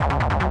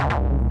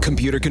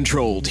Computer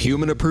controlled,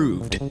 human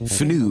approved.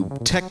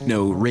 FNOOB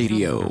Techno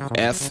Radio.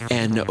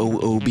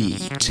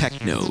 FNOOB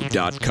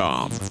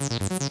Techno.com.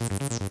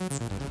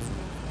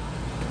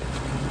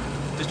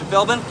 Mr.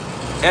 Feldman?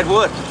 Ed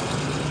Wood.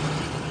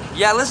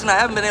 Yeah, listen, I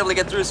haven't been able to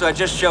get through, so I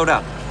just showed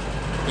up.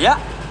 Yeah,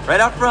 right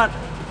out front.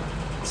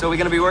 So we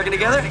gonna be working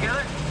together?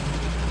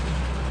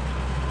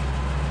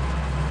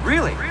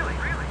 Really?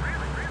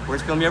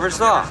 Worst film you ever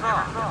saw?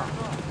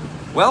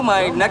 Well,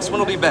 my next one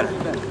will be better.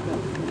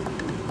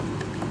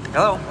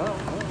 Hello?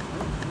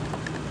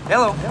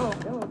 Hello?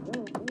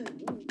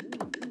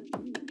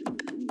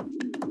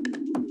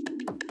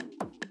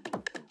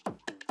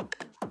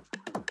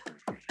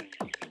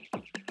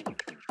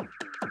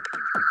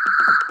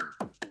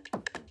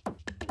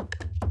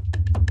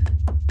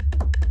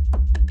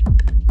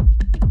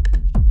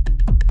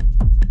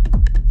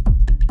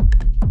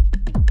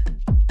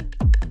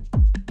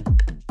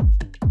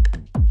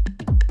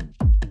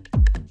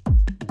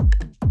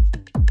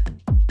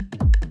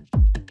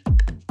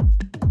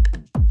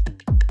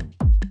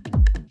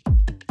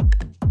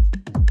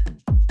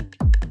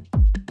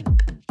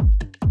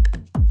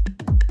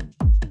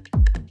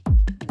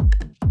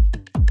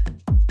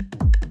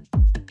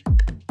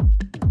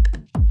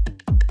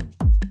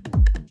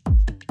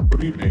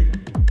 Good evening.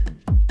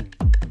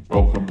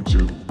 Welcome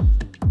to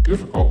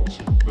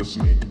Difficult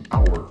Listening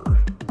Hour,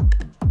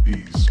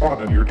 the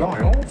spot on your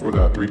dial for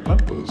that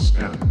relentless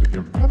and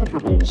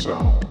impenetrable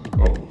sound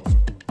of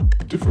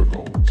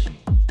difficult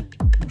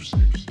music.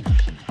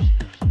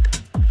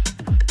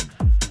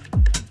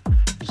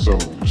 So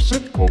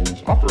sit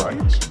bolt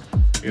upright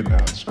in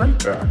that straight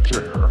back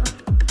chair,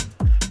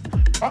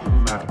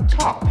 button that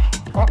top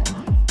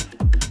button,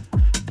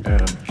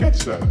 and get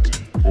set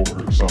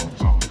for some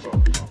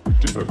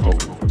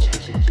difficult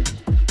music.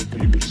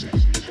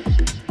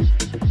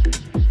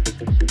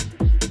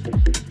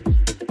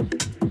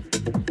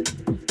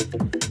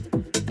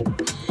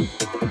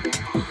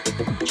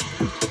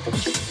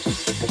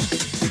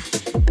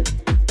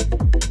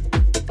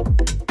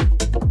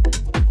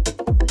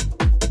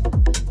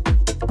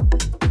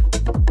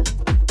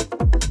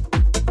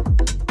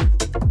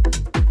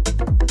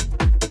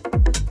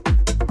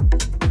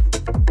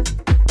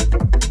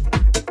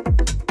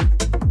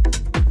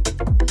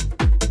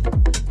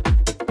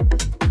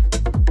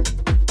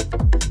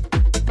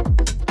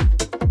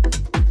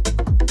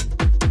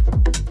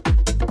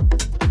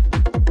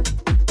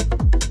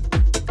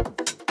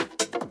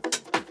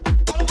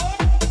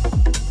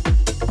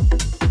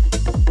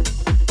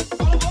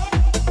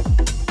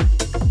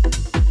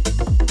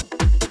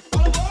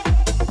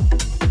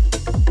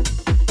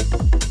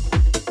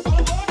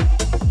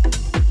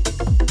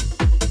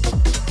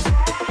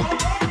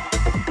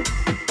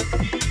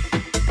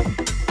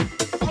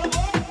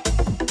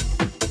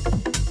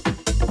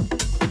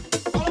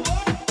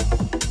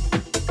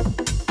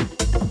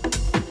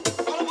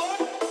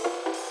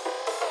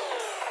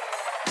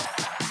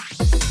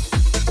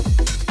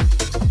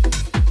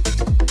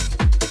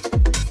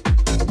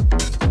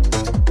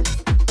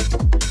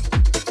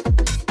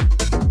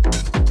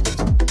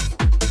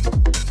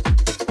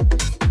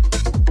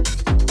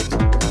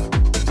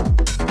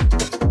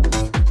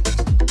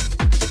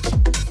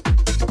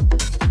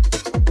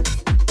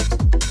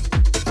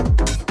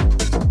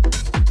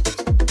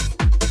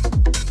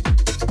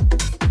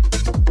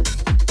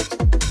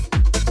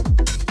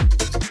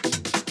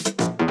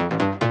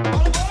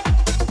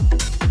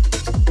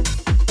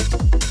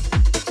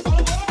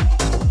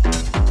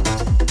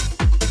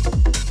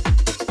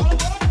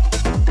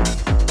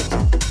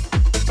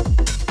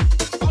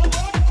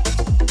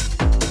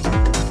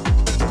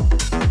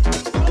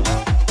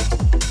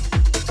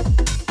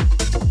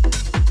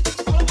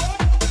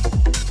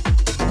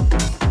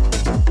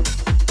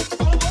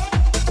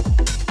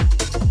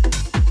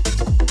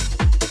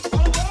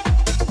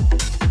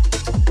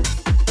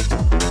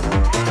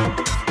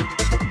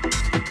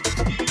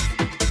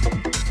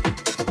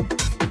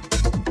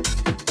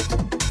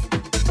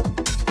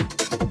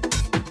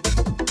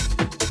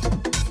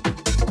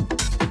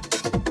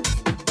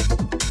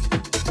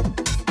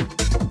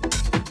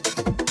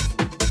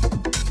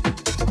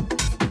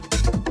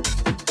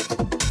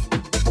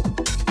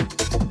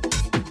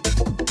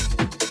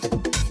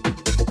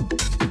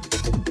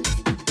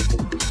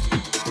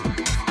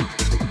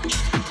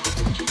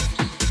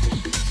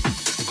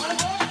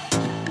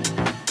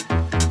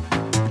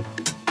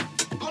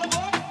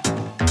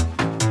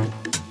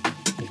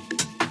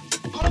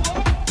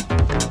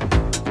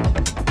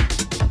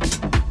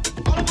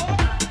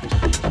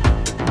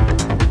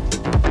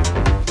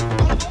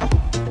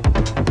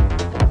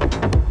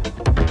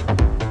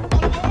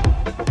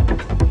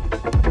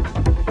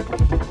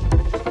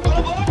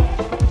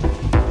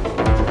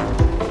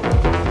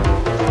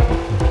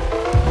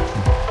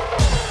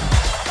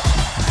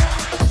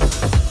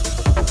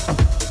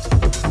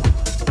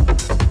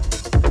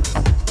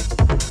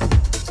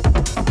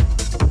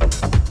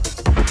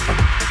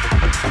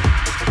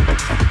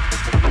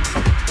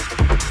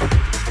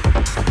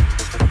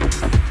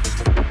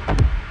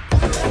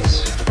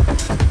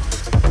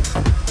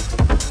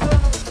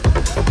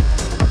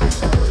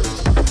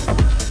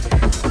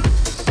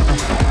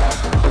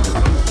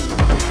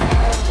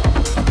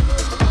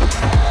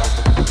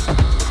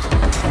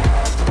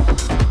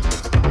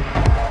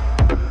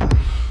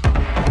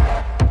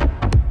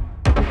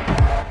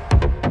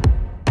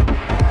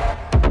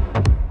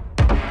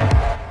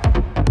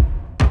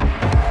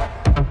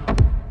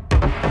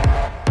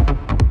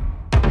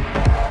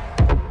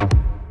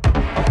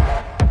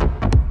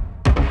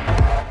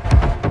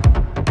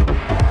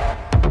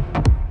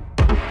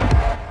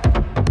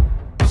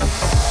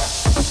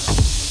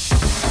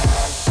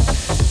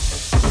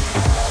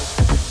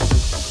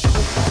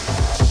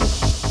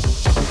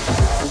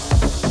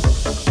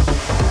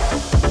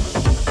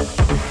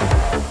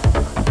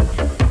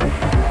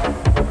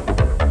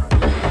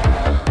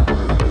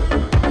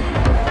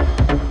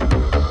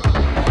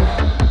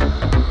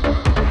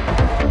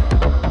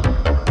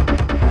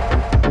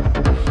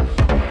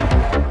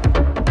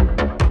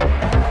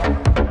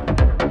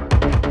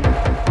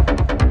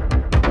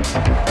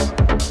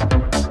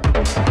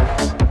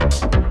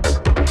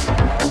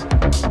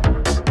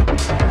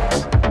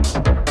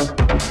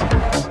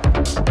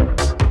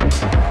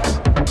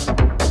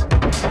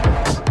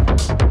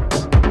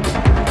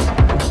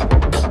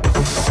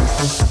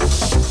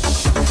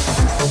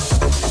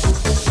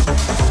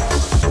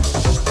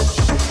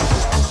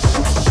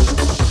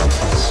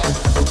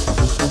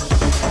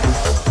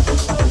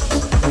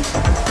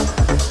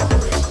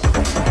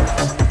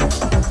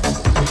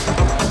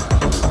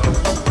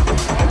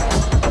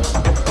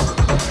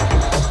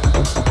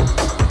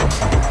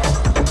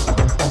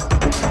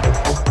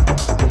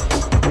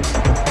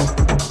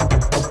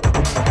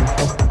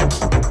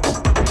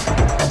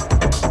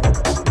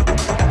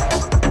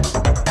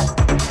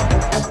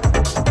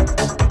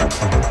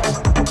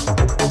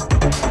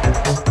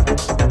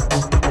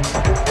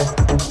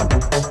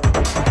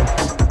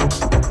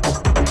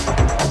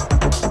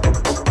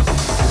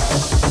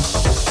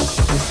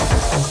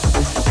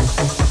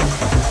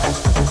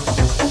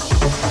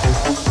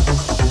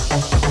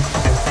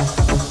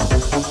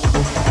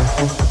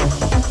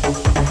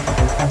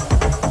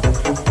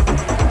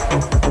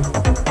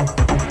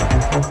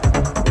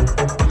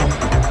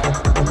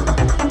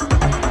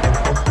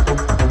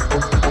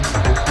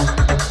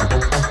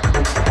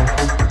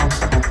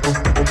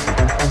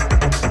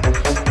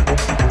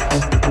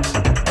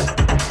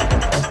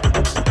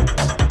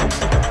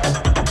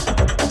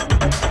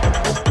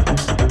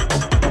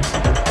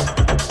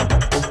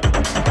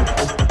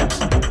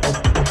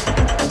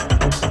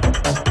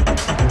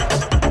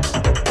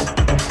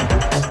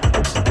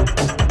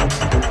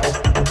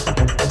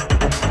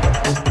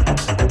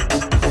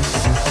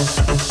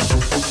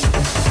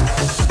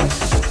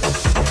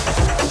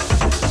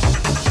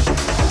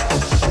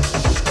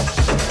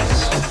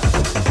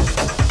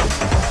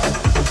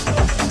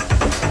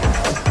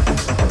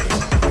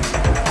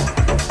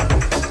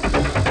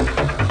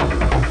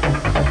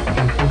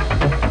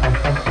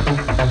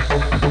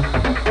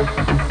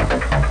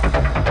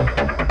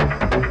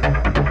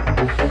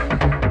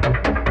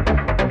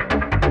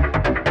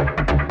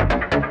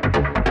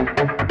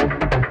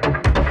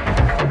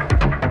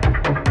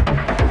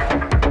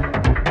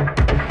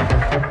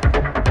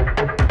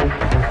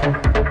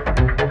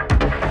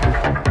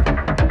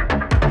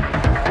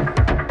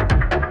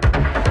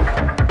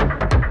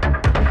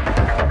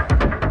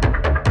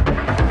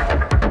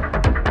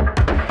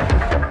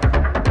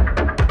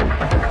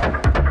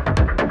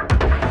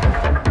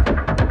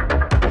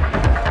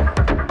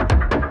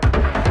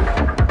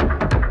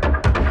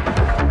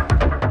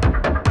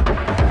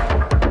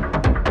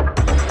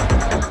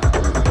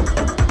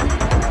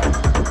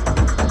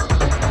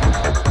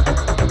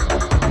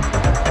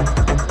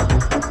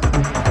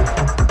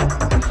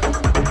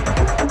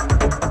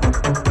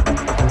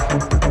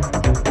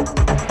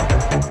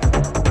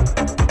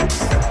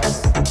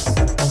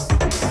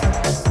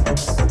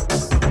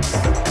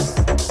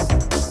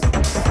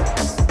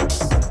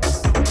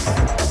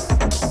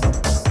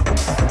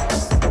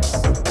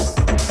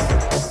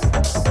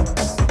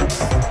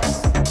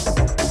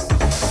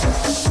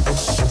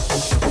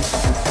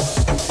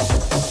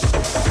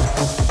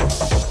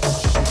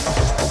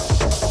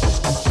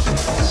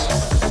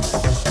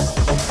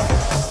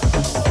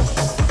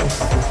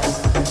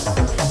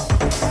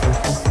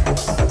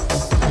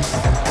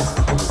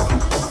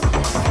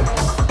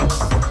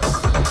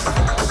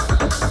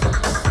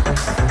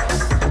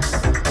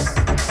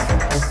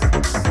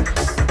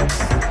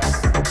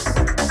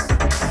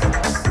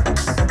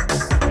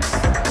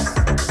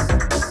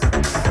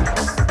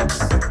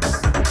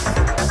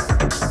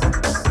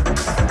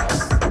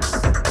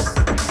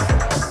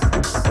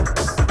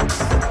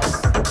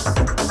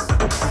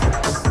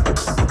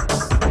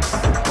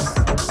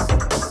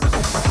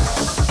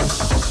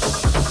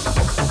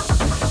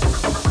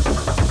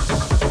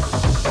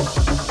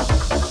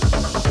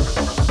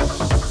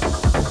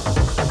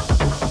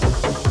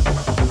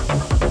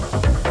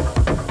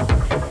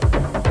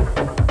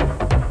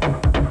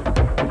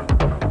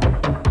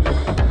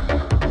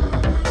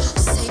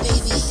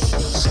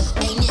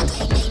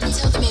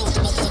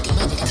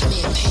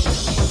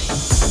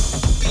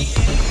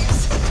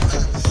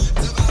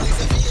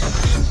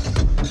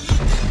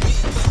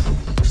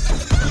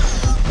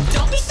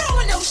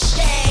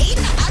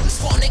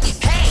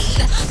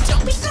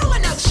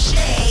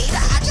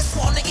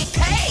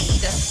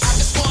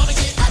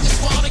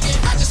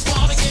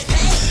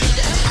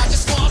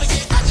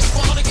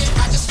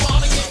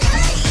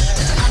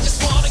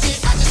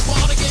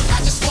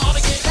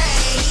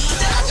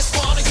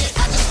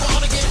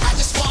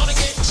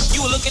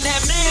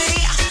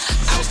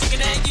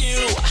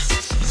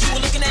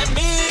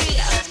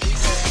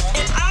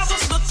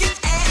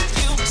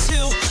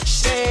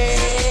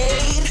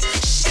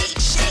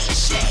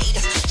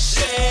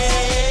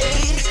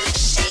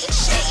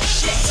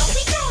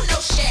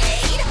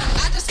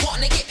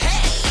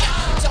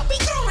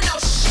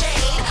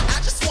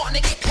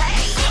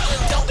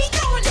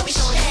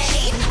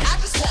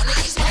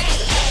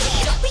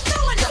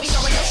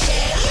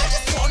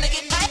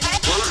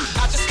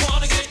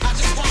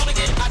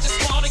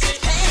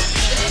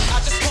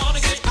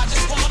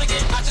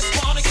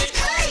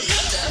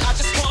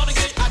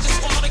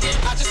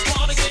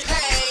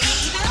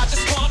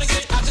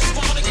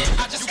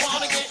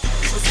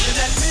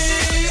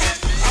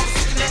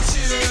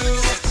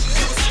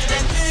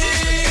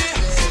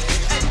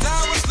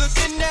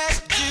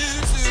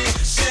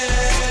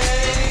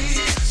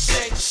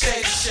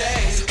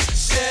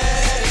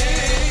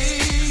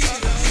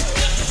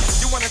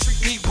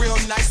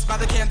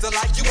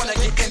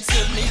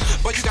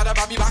 you gotta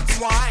buy me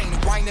box wine.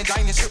 Wine and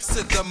dine and trips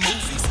to the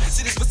movies.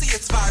 See this pussy,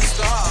 it's 5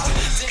 stars.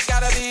 Dick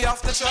gotta be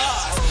off the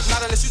charts.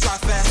 Not unless you drive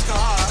fast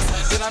cars.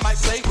 Then I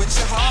might play with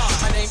your heart.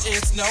 My name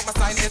is no, my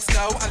sign is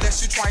no.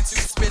 Unless you trying to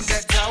spin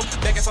that dough.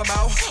 Begging for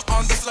more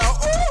on the floor.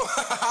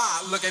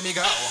 Ooh, look at me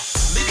go.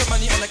 Leave the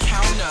money on the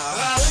counter.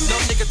 No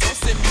nigga, don't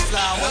send me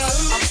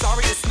flowers. I'm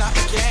sorry, it's not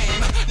a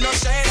game. No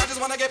shade, I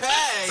just wanna get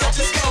paid. I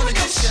just wanna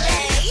get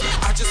shade.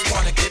 I just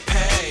wanna get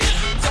paid.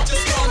 I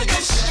just wanna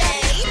get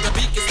shade. The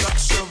beat is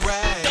luxury.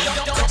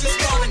 I just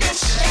wanna get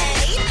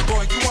shade.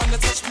 Boy, you wanna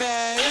touch me?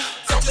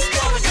 I just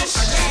wanna get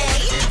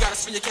shade. You gotta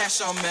spend your cash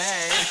on me.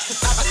 I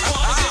just wanna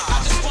get, I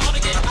just wanna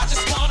get, I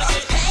just wanna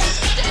get paid.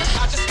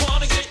 I just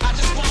wanna get, I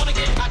just wanna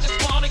get, I just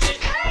wanna get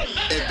paid.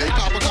 If Big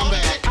Papa come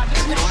back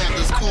and we don't have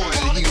this coin,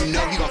 you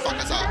know he gon' fuck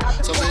us up.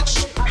 So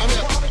bitch, hurry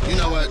up. You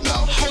know what?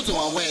 No. Hold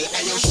on, wait.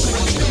 Hey yo, shit,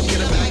 you go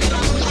get a bag and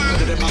I'm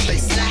put it in my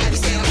face and I had to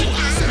say,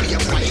 set me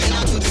up right and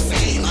I'll do the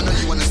same. I know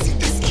you wanna see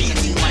this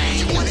candy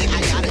rain. You want it, I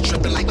got it,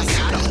 dripping like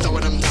Moscato.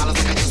 Throwing them dollars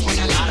like I just won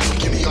a lotto.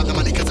 Give me all the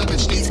money cause a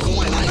bitch needs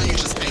coin. I know you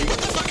just paid. What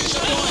the fuck is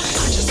your point?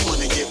 I just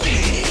wanna get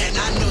paid and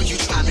I know you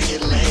trying to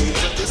get laid.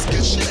 But this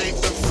good shit ain't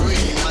for free.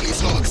 Money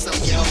talk, so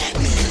yell at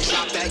me.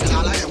 Drop that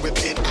dollar and whip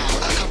it out.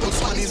 A couple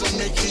 20s will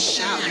make you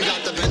shout. You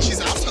got the benchies,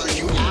 I'll turn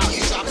you out.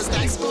 You drop the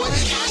stacks, boy,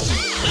 cash out.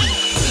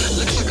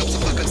 Look, fuck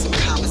up some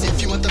commas.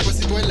 If you want the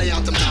pussy, boy, lay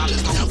out them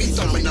dollars. Don't be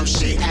throwing no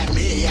shade at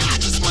me. I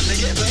just wanna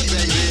get paid,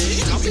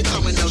 baby. Don't be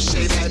throwing no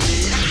shade at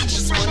me. I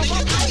just wanna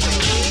get paid,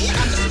 baby.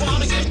 I just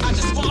wanna get, I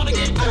just wanna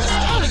get, I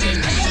just wanna get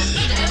paid.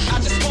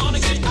 I just wanna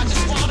get, I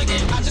just wanna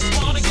get, I just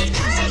wanna get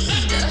paid.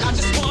 I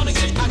just wanna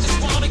get, I just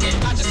wanna get,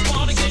 I just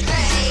wanna get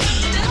paid.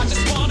 I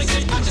just wanna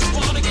get, I just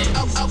wanna get.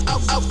 Okay.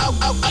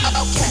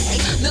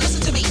 Now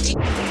listen to me.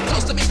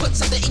 Close to me, put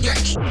something in your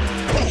ear.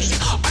 Hey,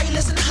 are you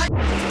listening?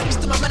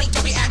 To my money,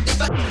 don't be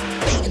active.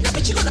 And I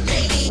bet you're gonna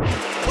pay me.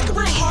 Working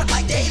real hard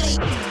like daily.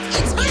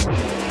 It's my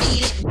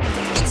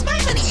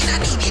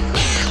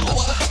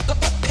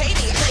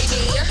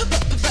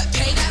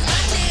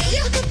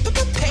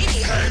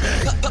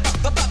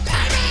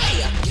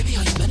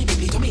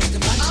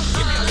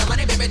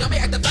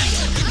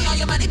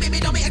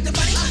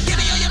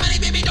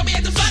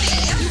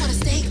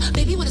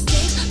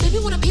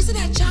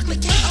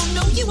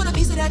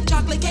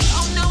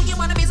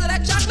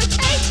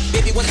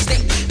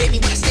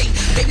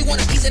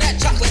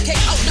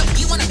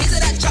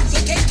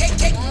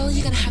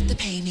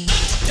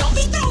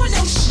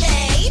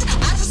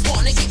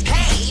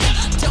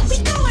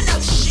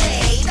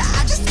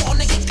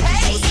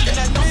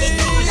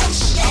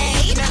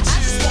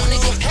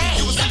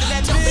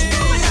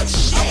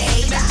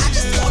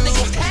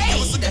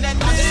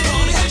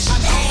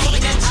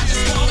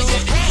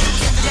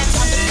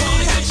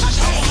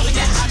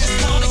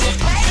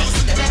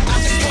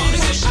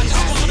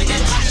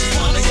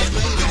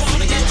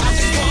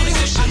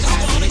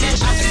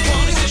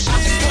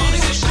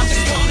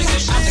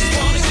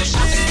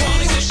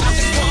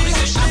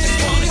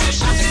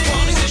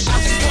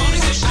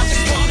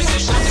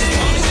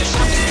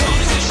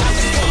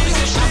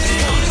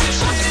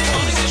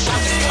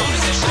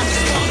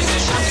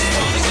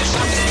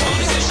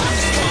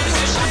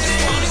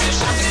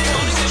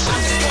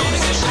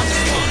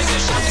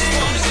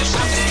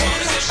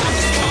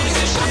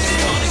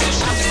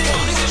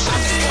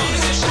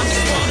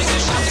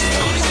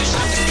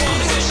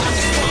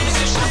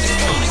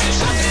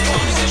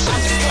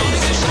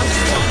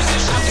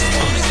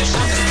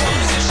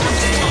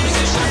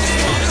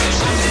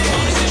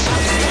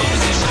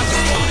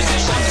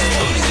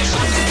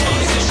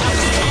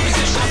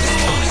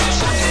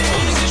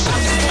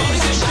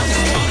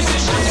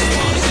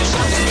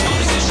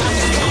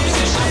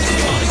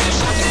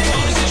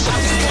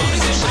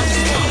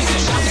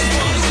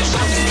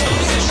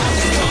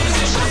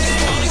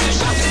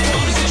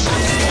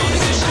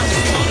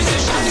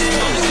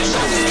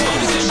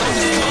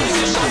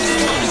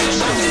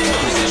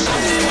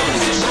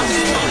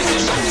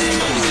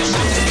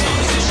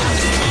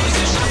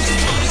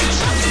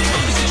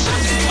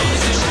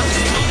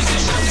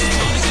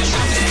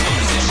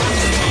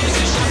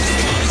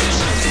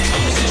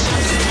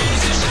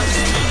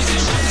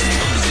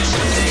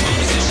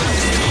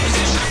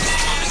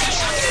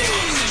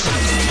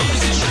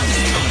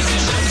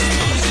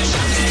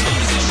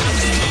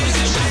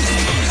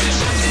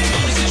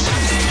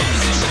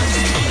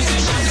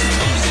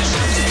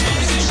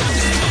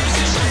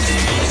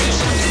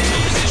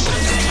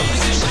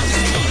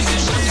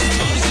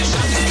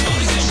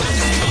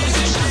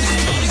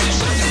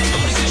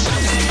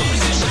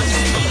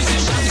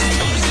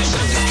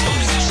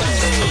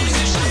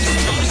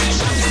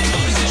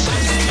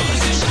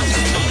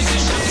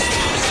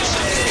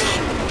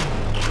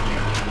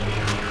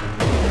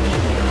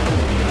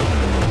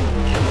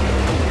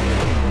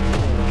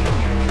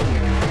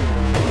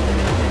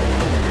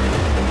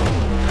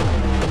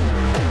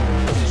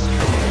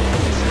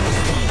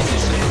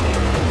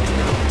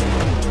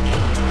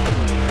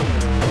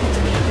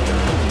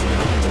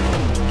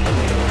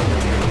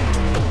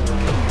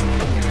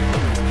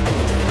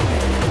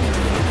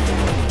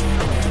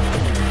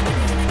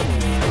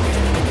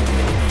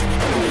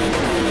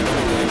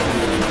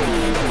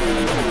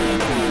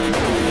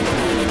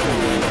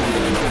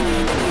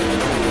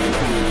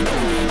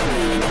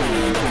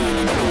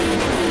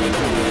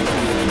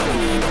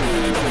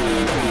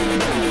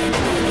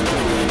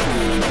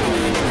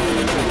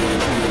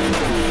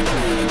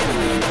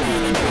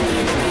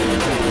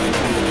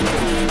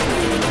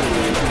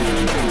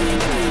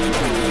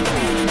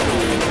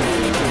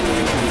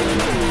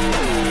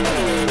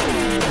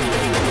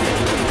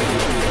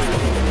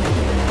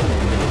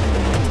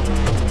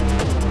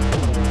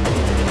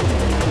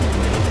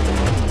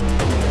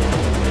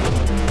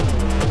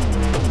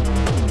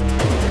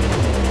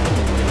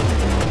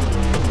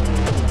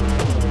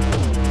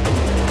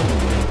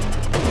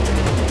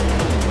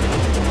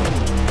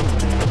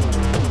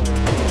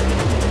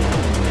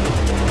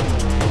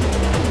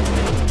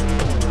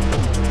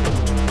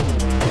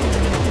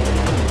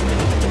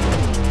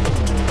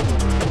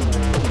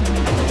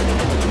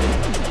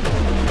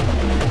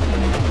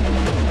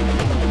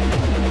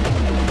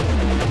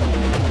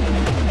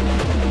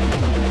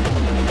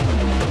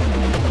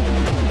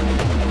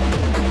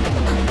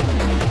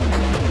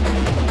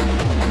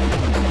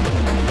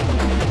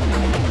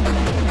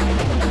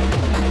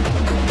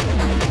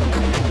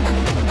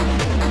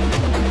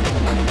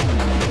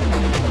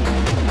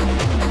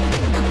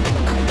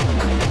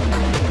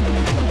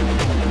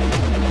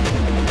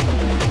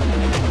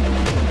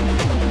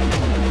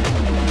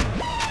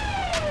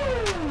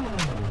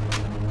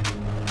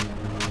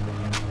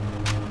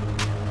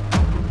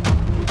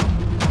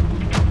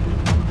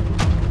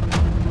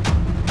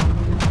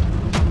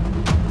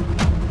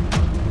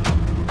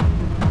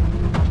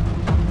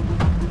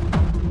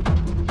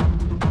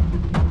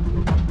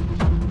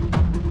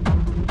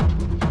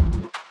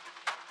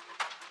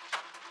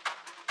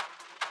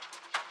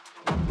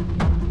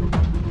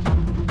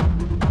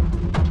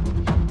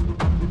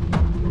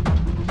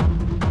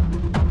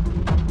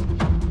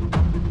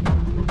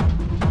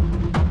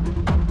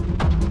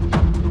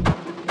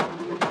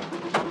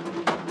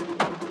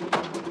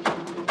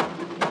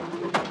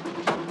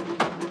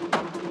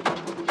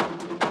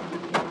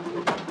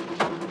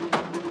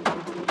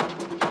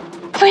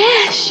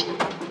Fresh.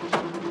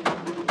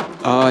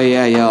 Oh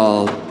yeah,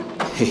 y'all.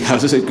 Hey,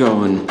 how's it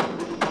going?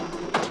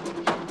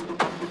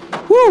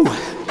 Woo!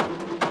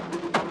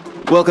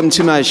 Welcome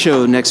to my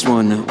show. Next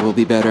one will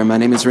be better. My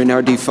name is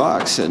Reynard D.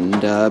 Fox, and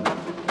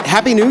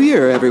Happy New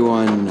Year,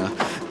 everyone.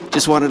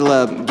 Just wanted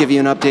to give you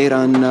an update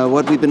on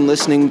what we've been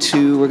listening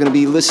to. We're going to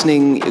be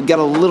got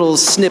a little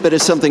snippet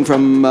of something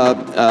from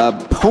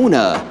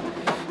Pona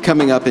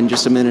coming up in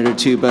just a minute or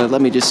two, but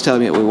let me just tell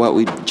you what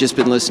we've just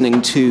been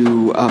listening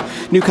to.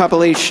 New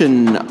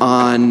compilation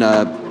on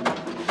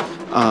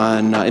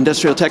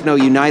Industrial Techno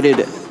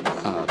United,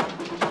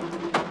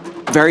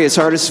 Various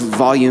Artists,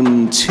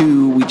 Volume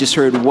 2. We just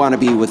heard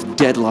Wannabe with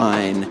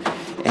Deadline,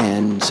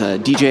 and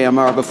DJ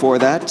Amar before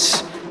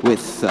that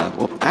with,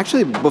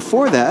 actually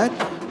before that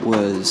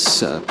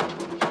was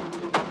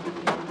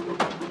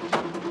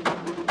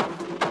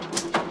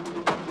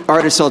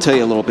artists I'll tell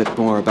you a little bit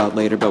more about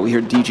later, but we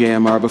heard DJ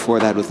MR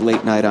before that with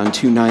Late Night on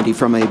 290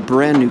 from a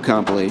brand new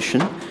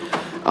compilation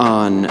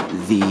on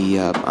the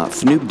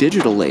FNOOB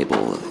Digital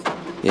label.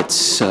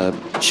 It's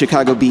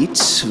Chicago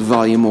Beats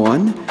Volume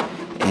 1,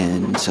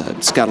 and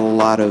it's got a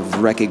lot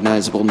of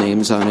recognizable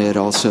names on it,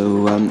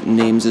 also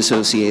names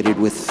associated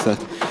with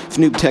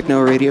FNOOB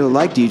Techno Radio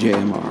like DJ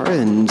MR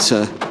and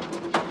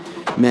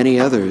many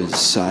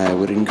others. I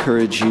would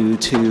encourage you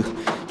to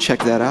check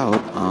that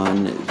out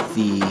on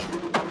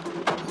the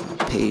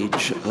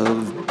page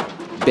of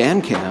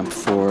Bandcamp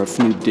for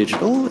FNOOB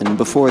Digital. And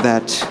before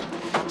that,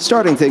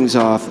 starting things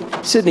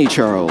off, Sydney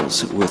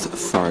Charles with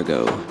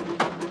Fargo.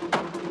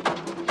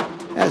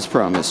 As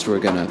promised, we're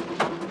gonna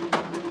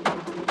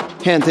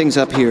hand things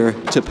up here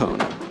to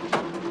Pona.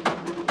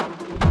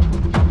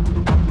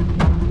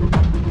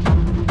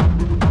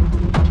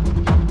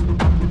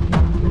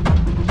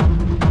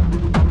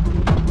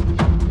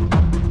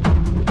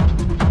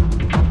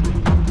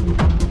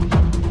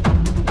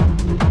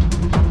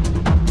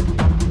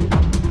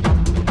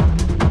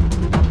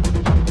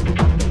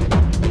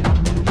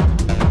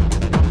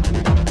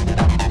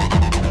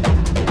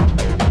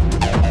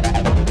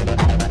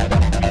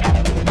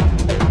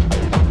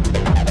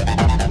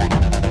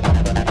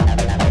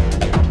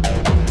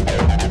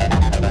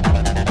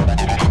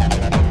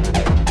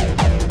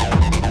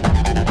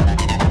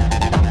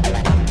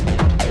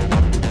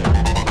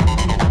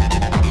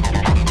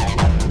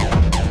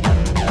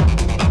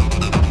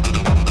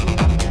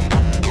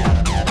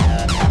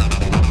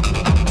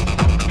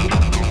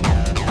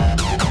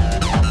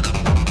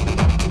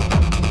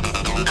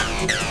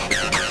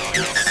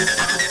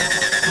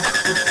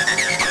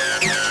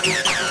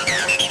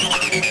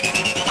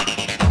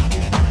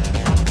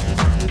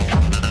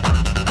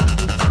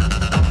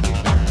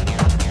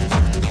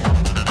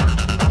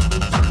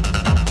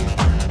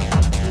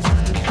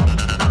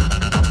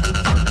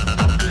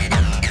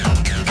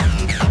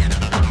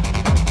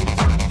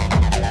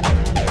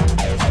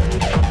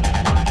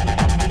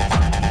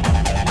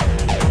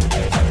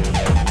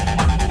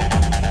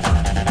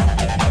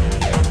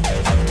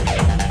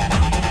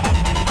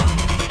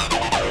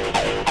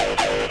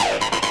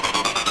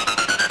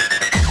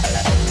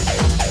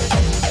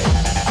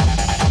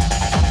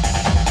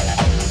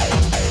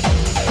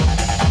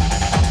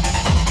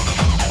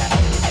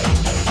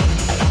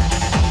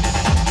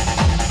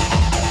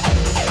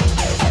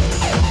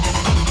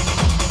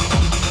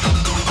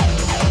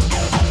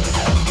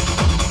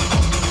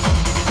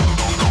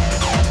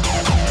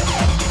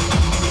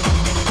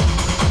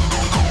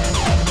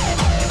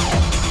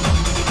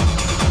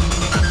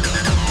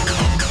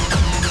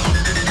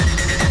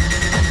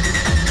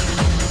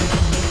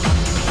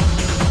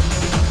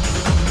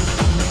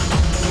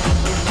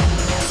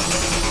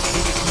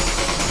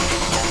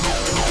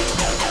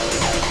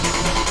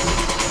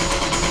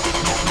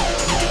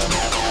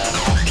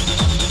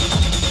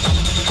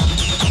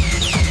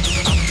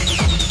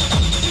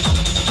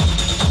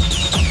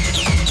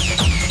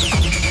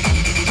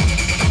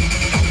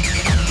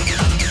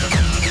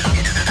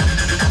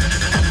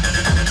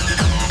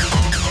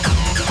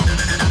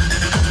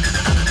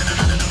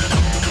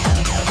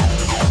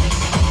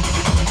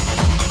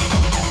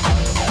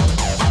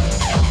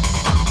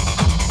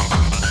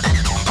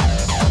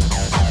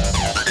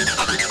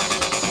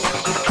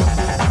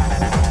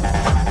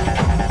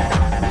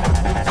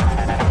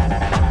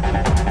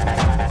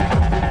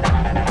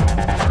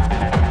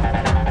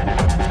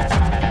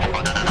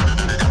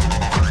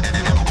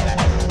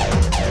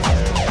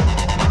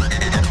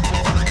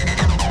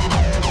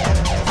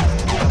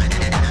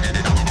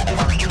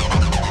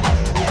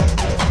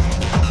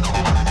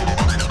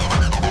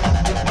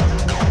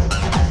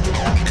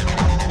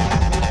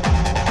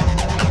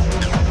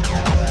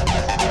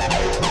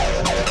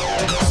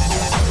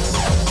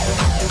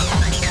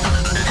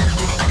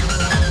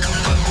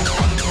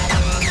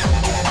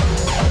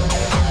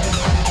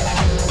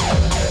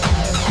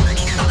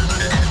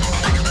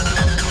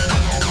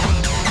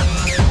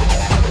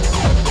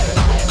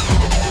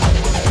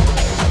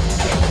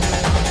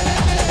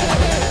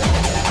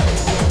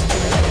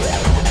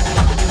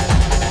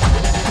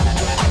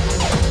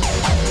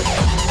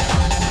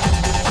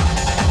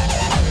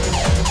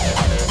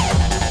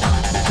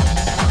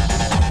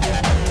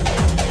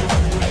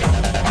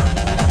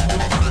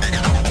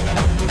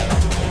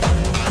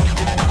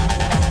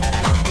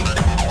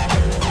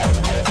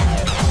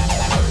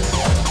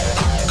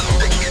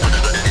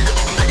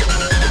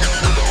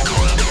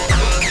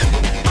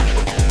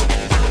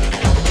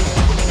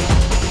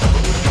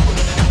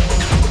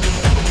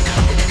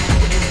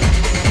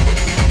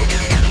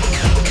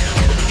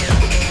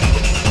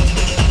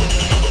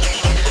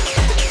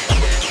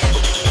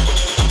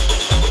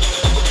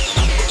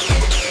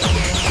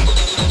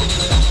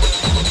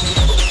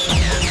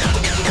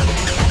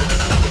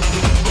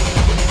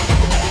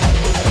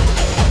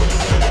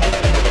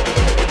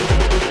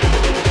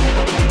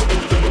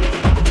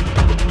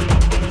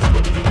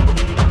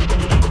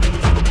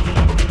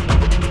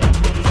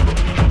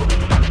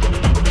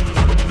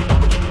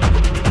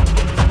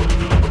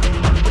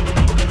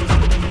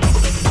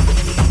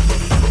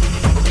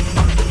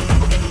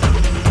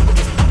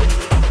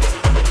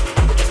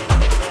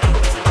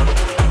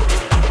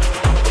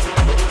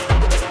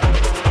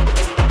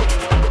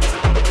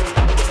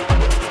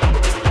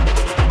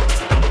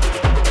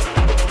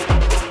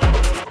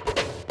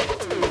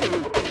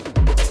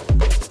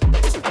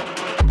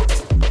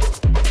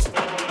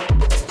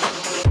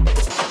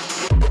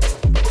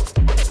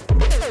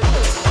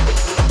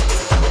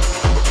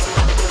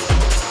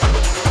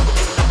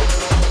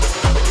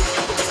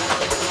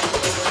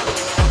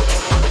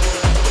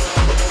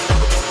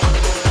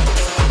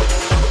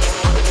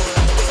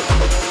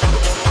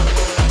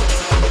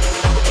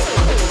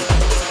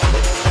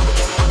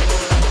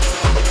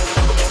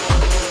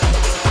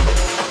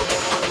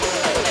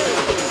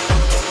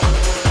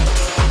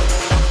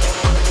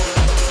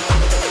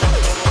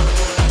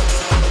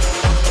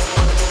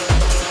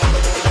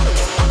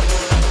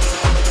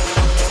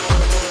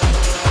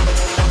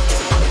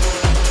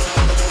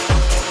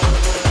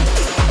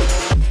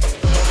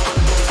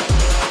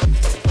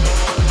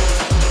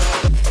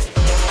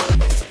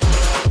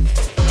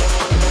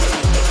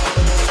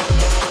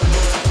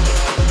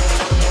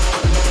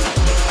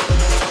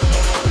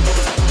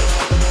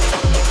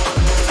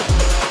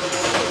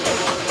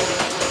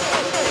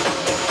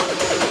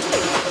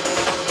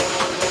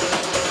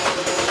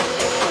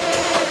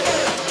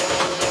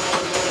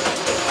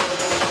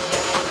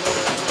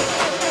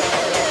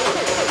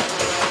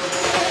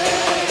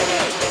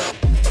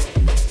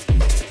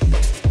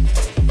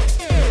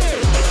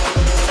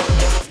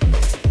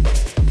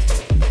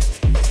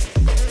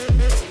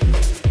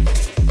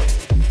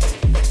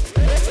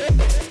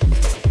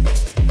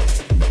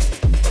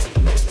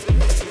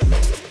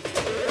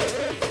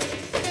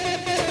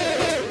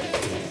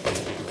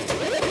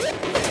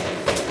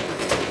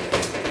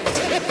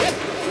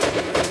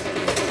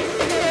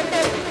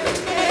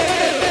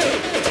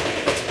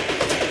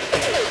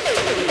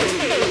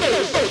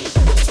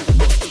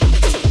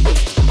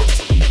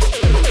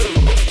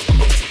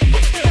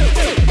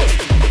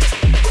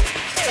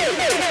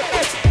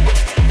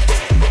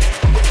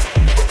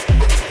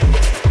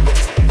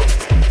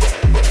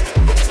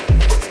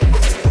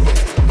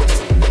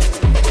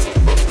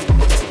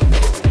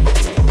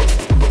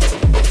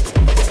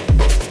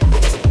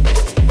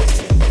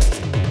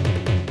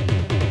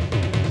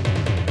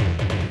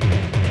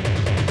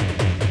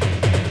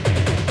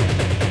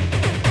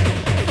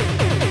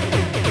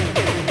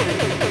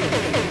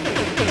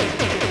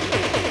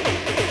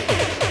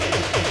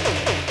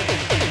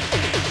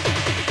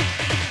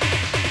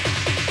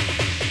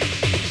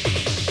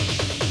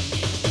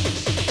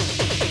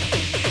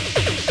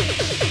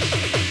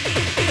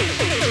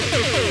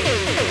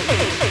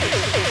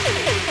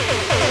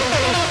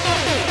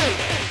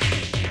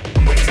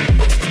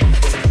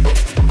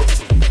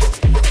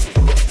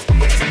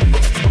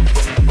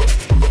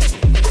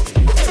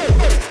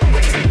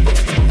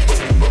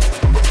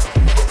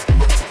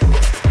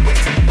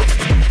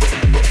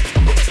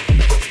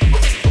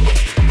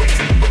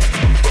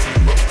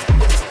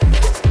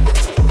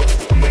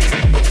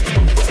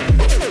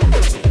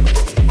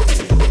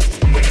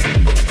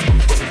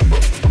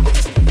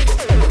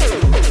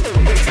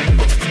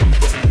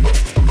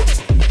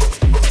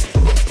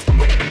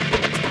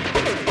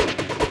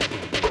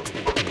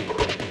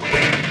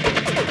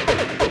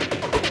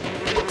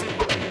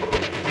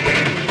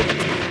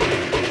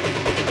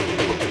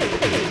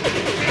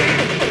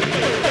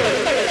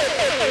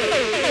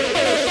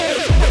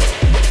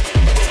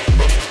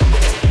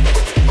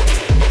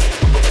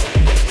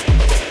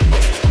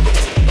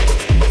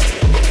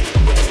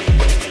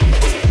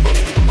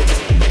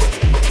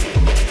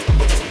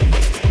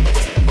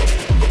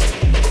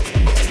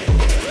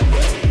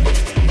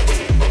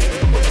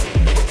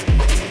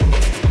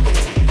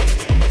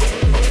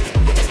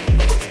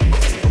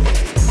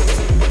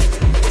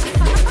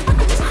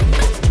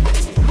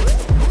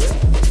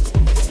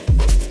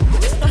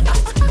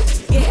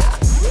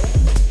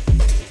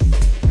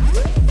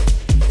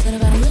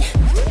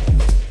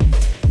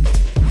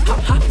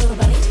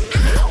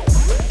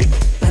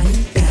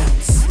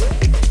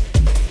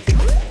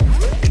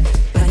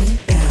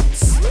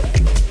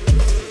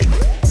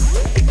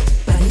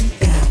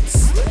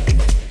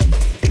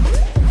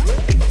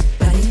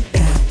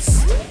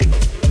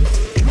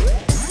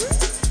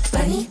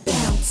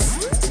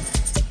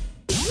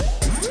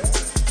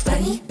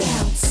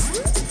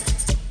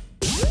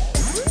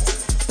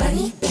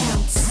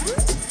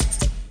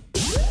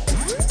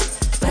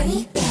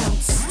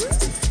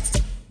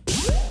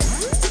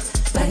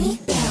 bunny,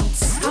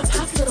 bounce. Hop,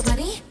 hop, little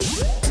bunny.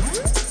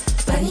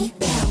 Bunny,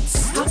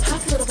 bounce. Hop,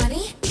 hop, little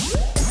bunny.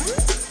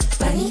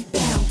 Bunny,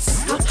 bounce.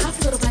 Hop, hop,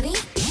 little bunny.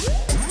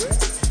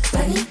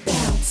 Bunny,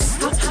 bounce.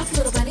 Hop, hop,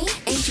 little bunny.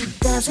 And she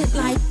does it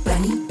like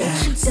bunny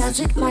bounce. She does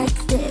it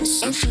like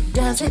this. And she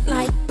does it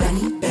like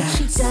bunny bounce.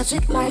 She does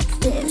it like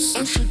this.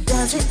 And she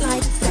does it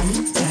like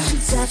bunny bounce. She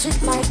does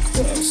it like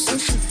this.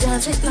 And she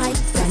does it like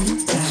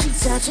bunny bounce. She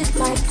does it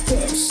like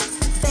this.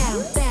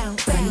 Down, down,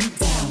 bunny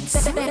bounce.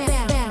 Down, down,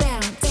 down, down,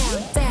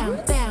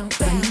 down, down,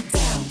 bunny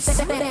bounce.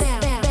 Down, down,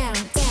 down, down, down,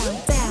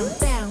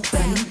 down,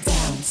 bunny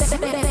bounce.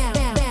 Down, down, down,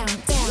 down,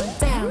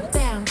 down,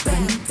 down,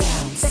 bunny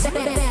bounce. Down,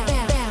 down, down,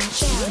 down, down.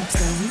 She's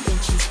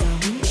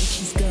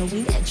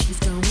going and she's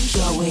going and she's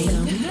going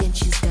and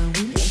she's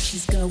going and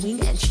she's going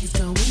and she's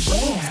going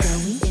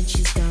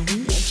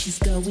and she's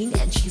going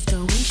and she's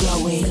going and she's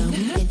going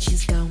and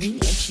she's going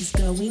and she's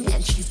going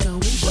and she's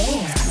going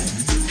where?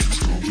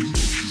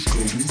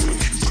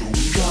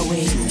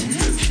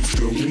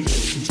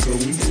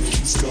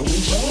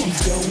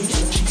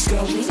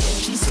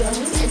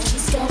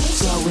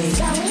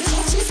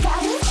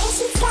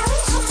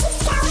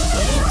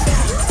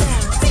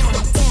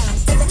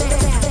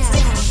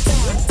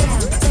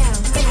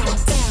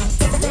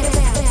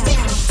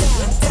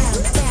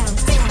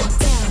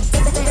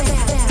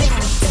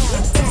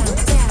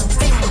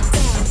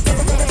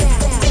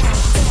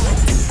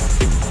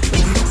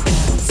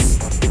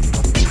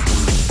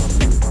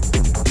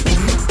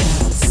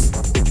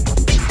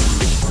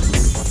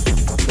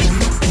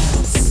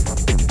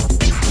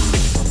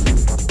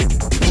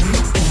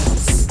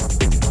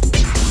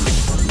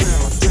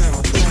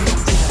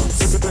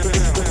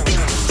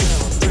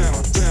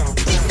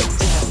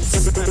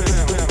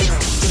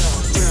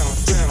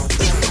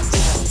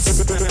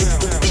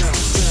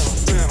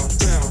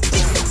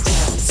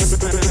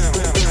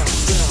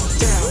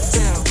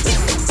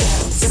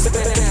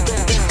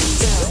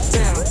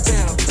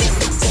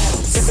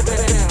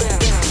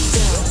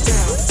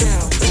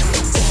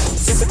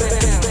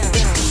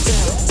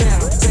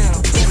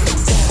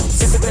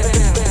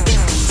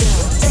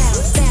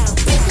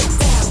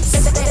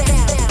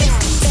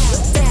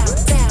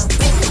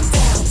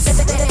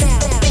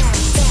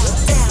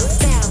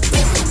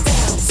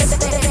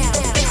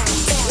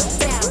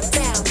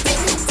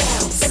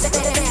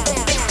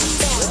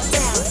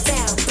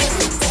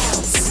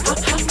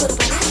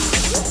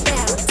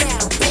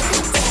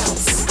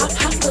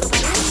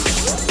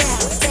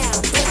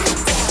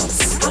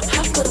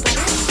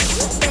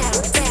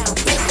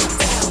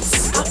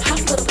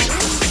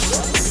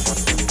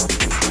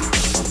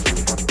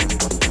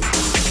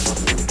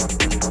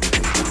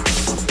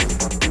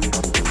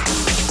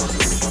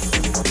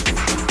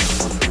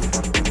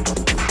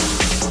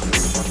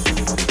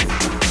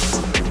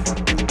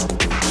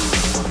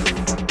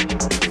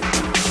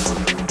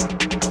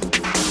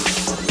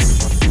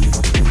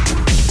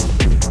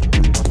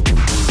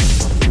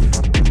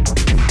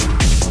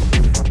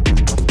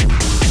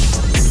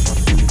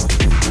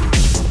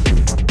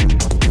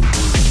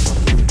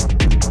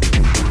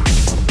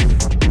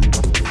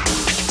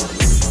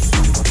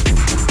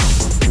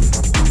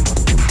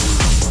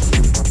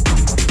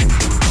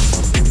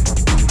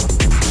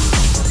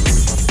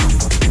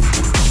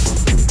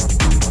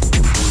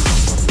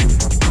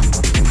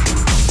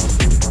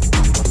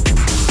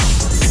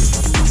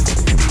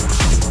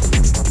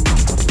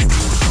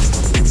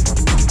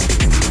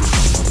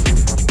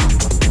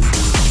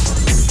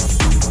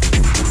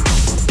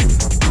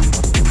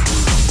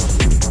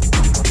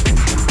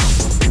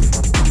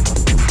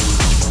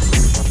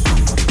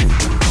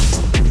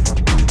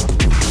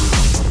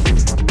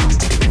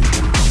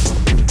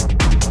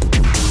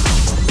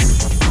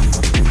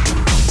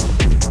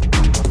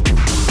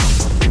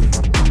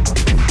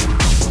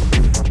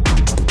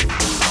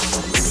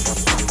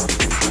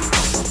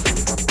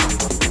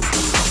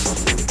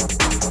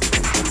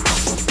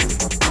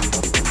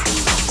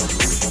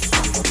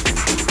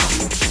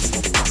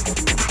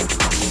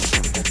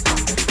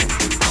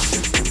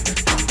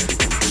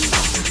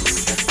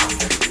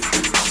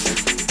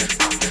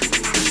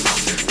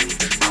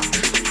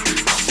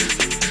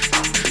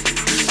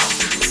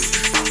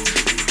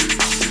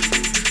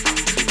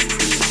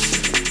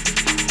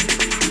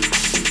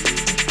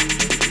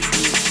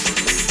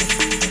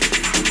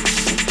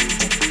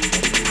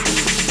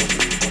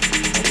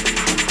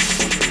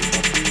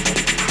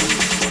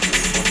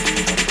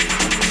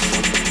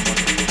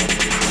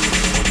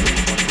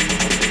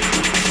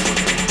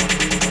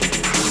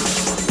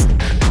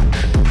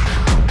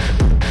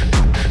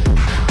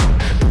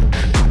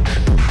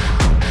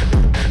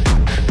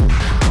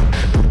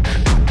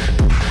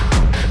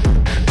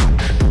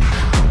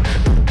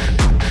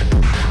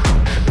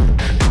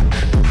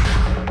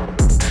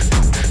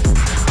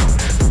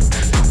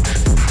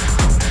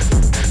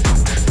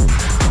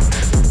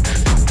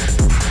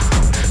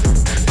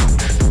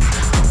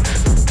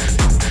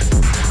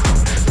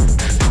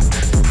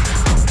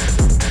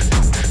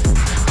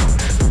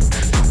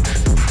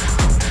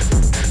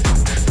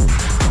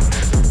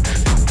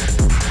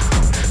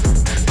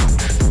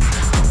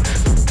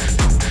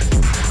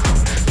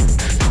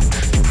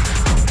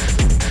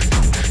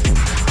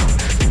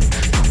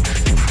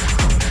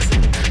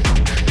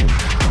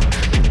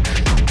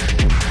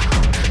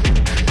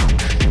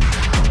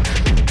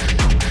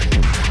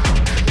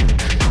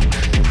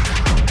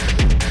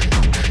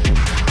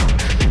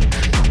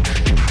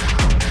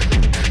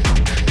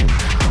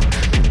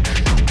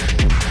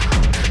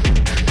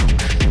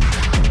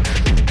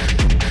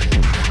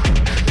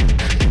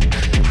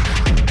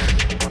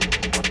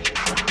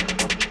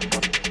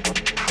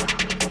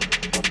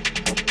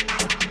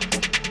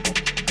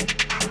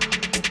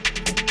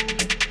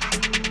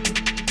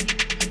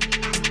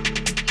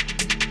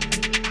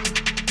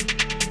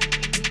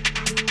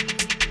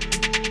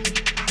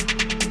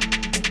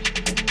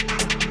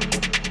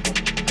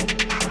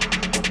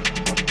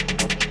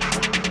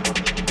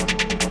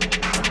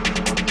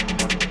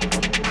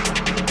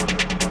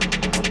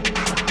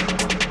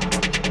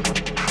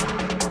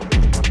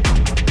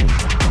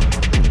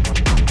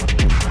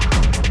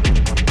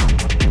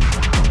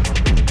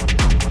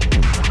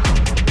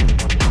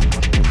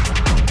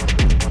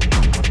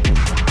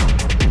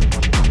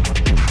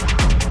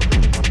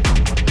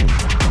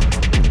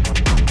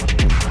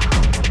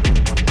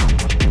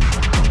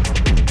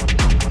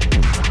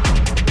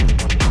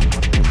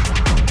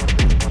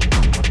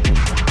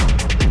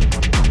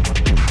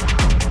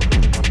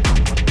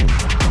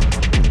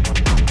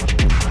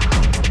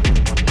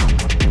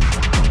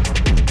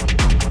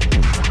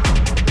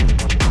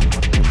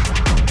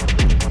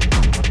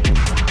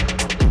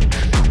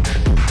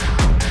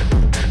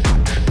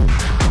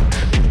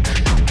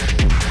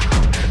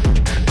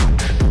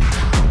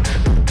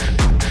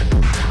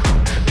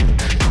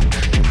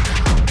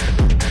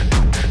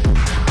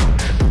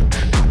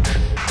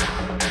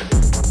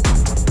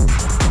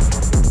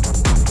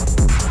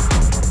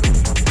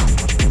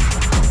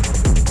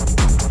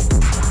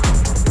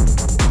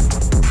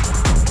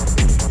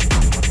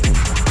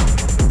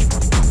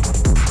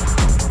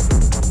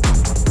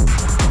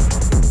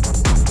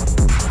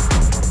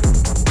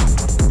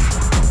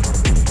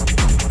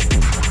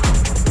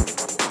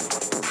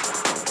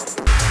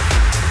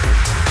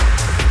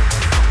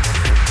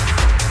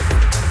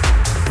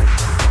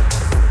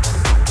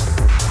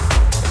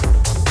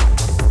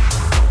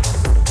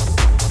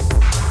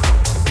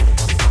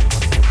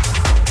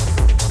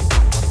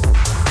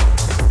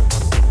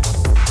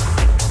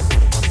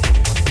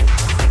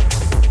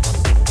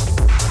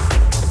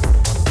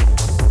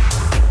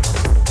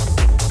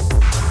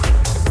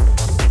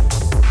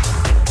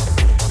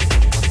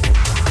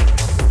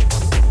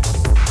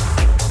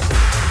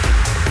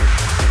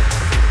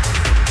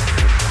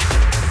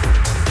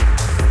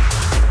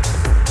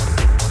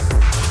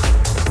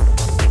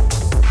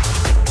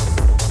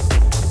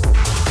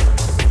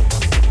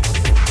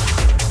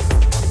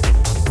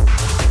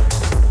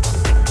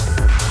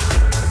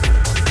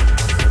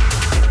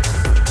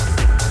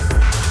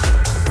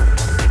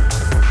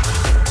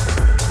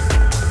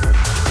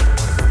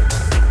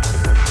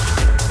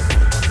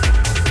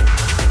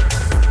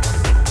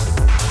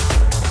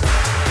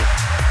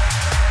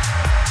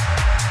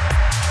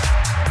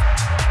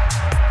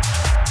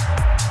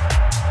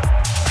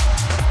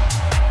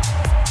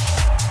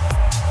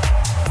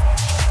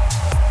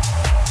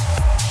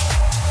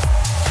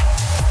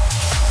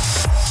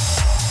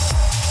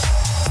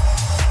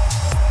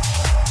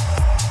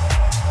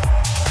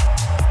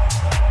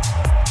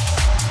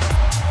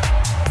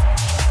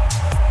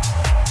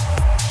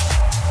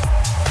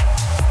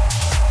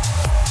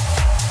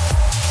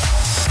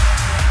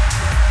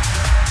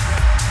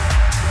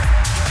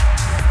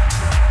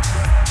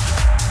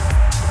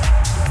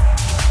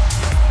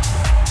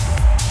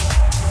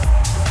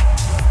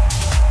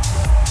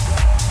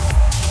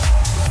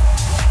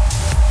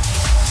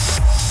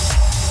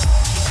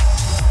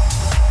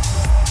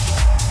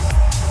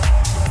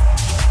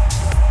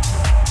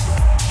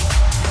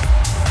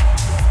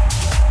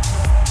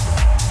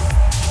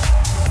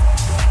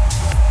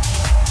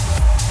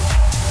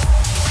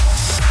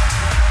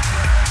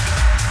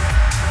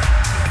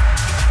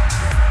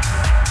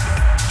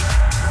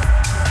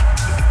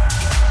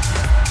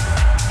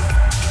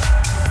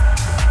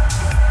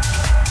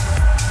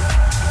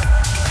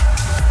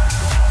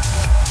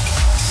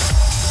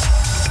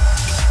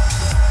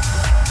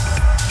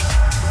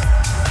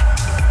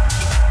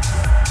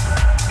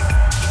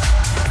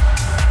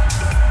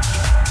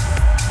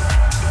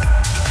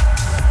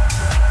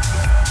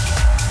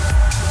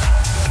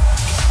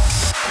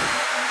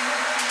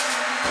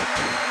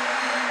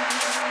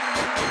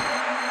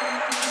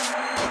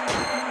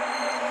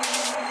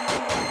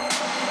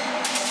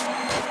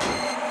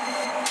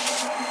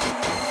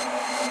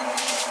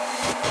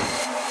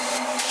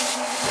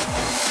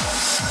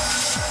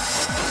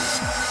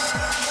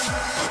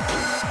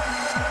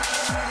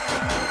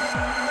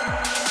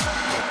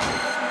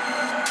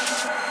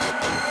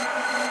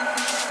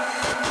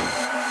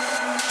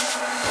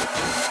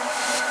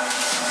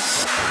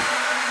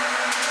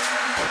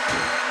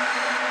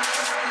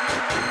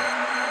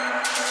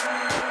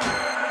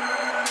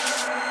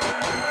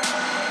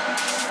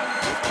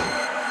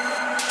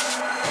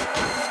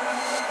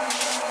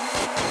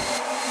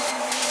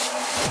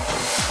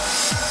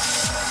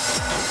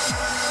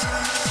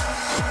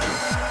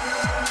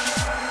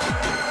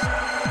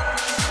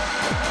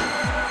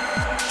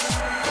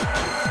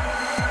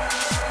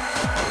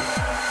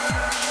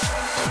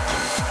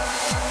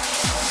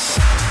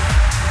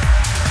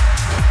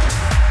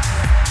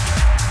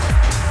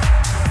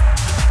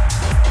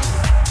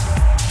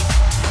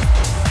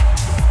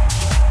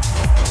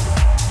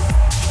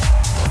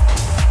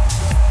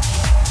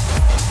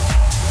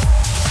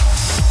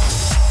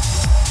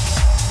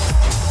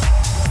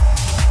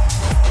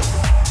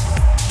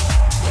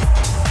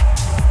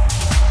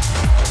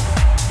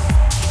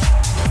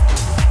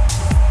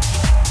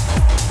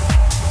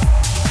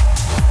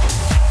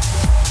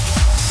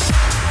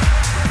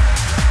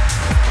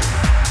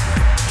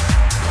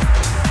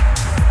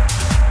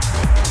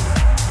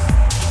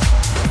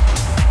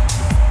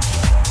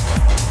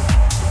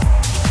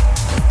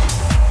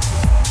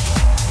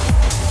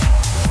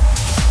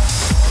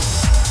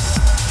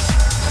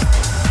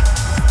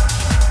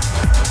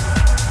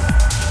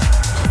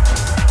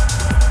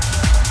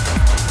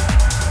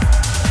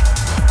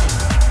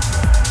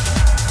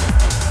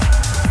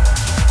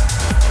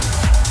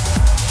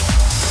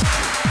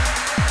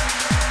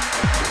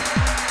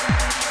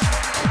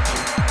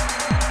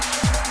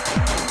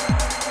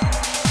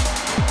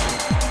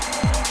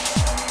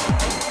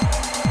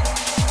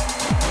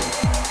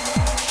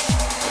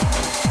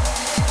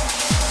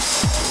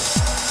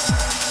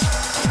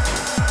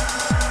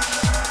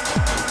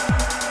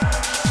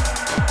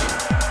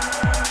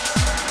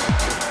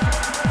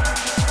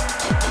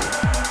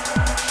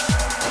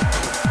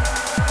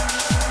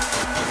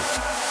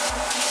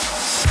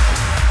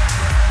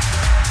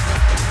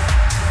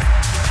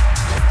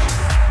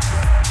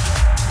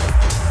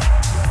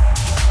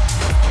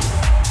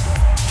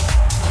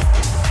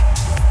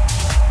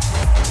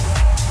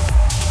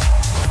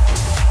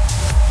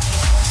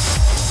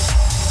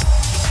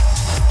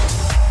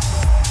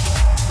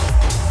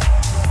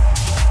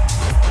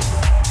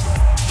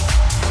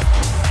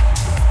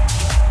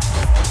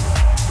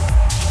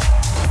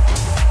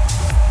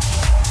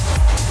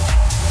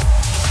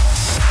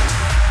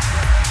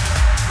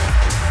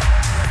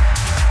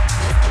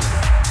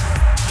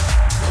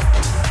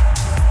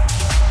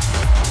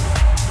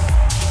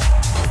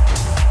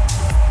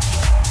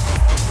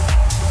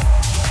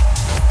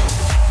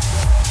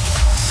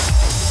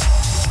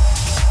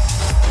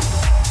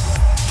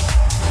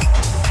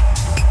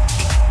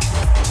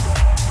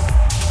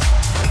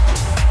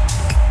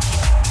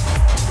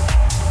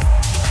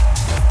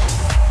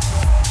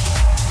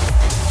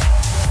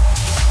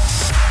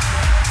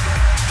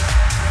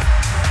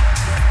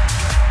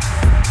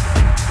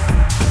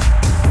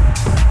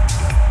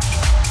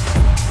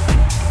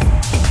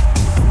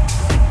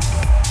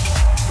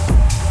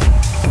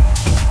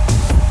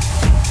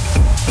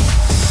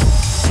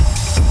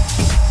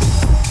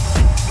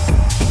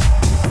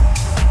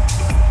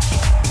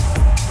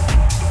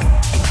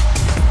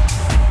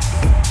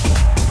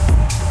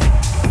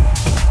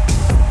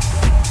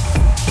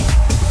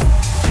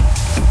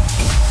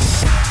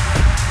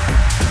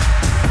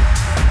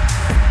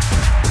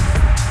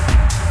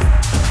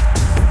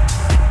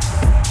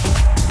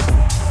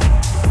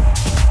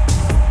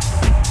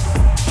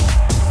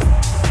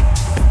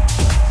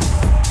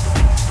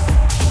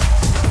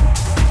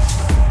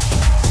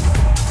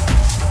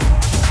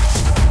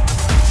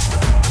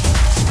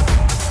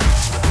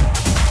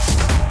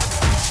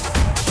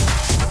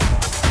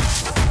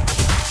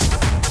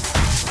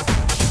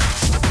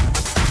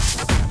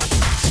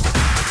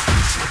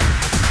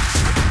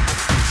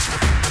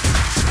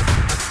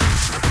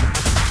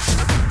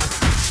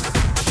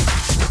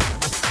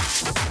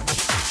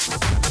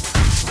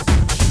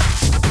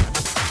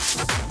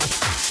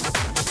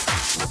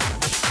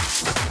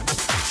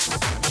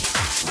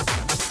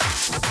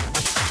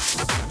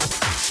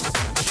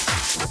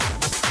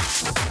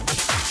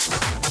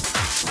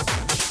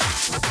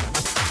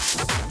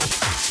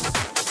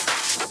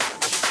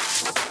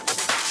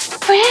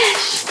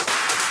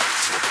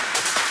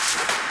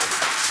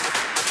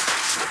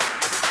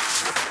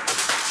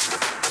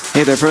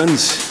 Hey there,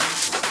 friends.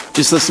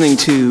 Just listening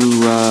to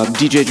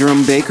DJ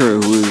Jerome Baker,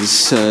 who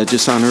was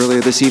just on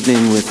earlier this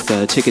evening with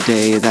Ticket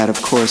Day. That,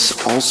 of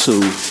course, also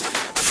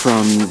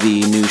from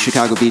the new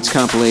Chicago Beats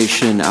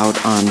compilation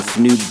out on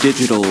FNUB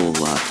Digital.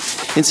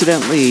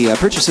 Incidentally,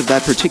 purchase of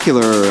that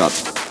particular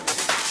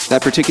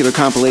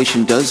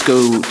compilation does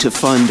go to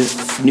fund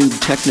FNUB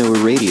Techno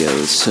Radio.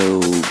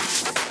 So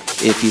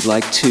if you'd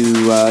like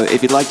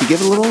to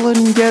give a little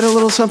and get a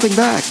little something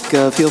back,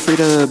 feel free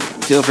to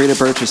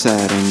purchase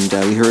that. And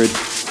we heard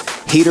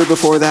Hater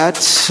before that.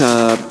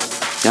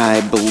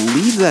 I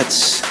believe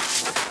that's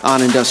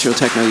on Industrial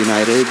Techno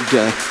United.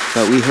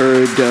 But we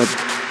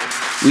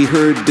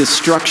heard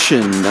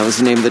Destruction. That was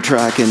the name of the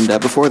track. And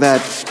before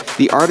that,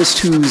 the artist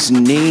whose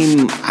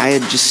name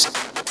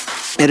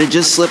it had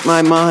just slipped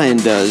my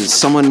mind.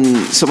 Someone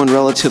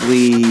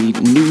relatively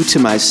new to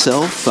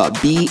myself,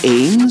 B.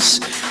 Ames,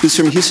 who's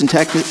from Houston,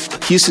 Texas.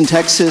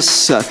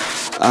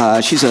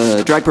 She's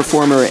a drag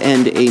performer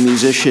and a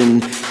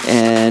musician,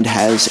 and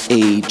has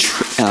a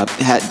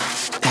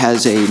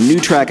new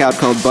track out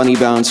called Bunny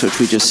Bounce, which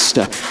we just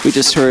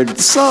heard.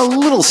 It's a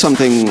little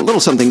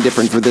something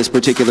different for this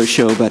particular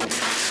show, but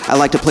I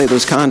like to play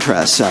those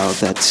contrasts out.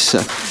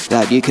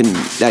 That you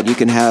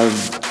can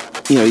have.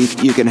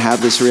 You can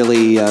have this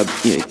really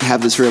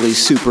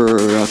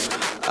super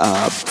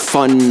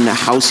fun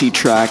housey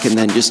track, and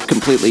then just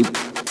completely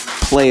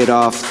play it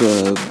off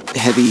the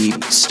heavy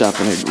stuff,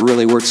 and it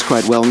really works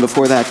quite well. And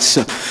before that,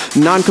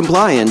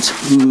 Non-Compliant,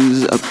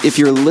 who's if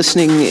you're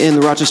listening in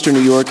the Rochester,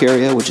 New York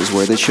area, which is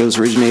where this show's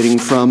originating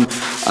from,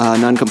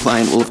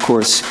 Non-Compliant will of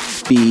course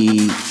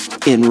be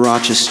in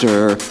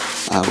Rochester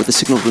with the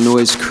Signal to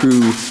Noise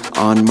crew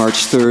on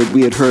March 3rd.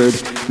 We had heard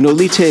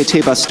Nolite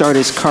te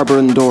bastardes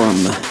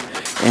carborundorum,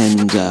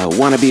 and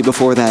Wannabe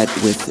before that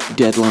with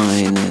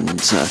Deadline,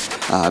 and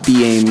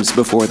B. Ames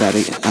before that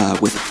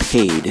with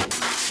Paid.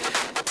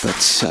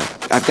 But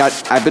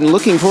I've been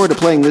looking forward to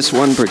playing this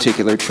one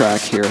particular track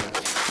here.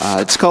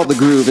 It's called The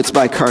Groove. It's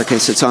by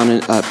Carcass. It's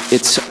on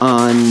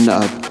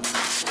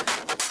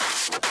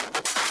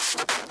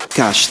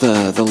gosh,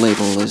 the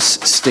label is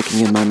sticking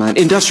in my mind.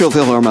 Industrial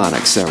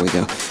Philharmonics. There we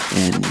go.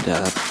 And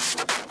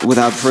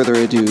without further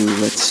ado,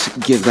 let's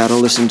give that a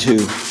listen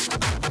to.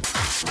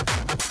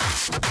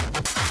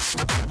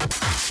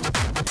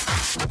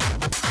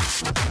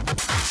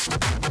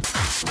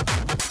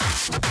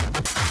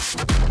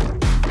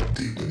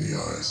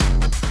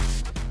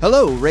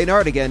 Hello,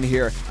 Reynard again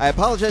here. I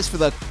apologize for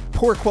the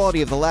poor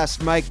quality of the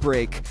last mic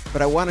break,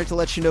 but I wanted to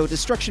let you know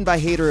Destruction by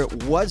Hater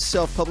was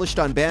self-published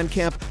on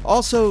Bandcamp.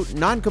 Also,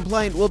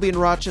 Non-Compliant will be in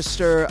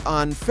Rochester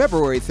on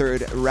February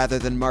 3rd rather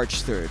than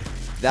March 3rd.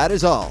 That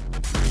is all.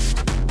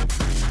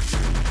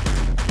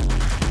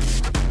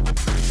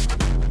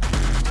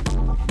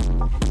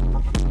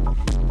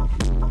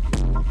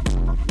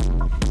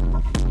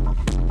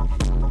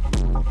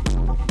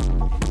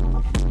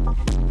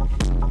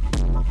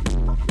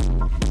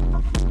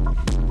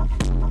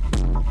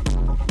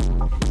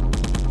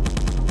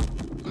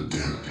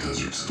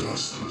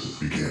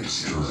 Began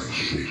stirring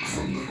shake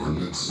from the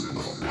remnants of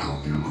a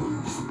pounding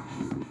groove.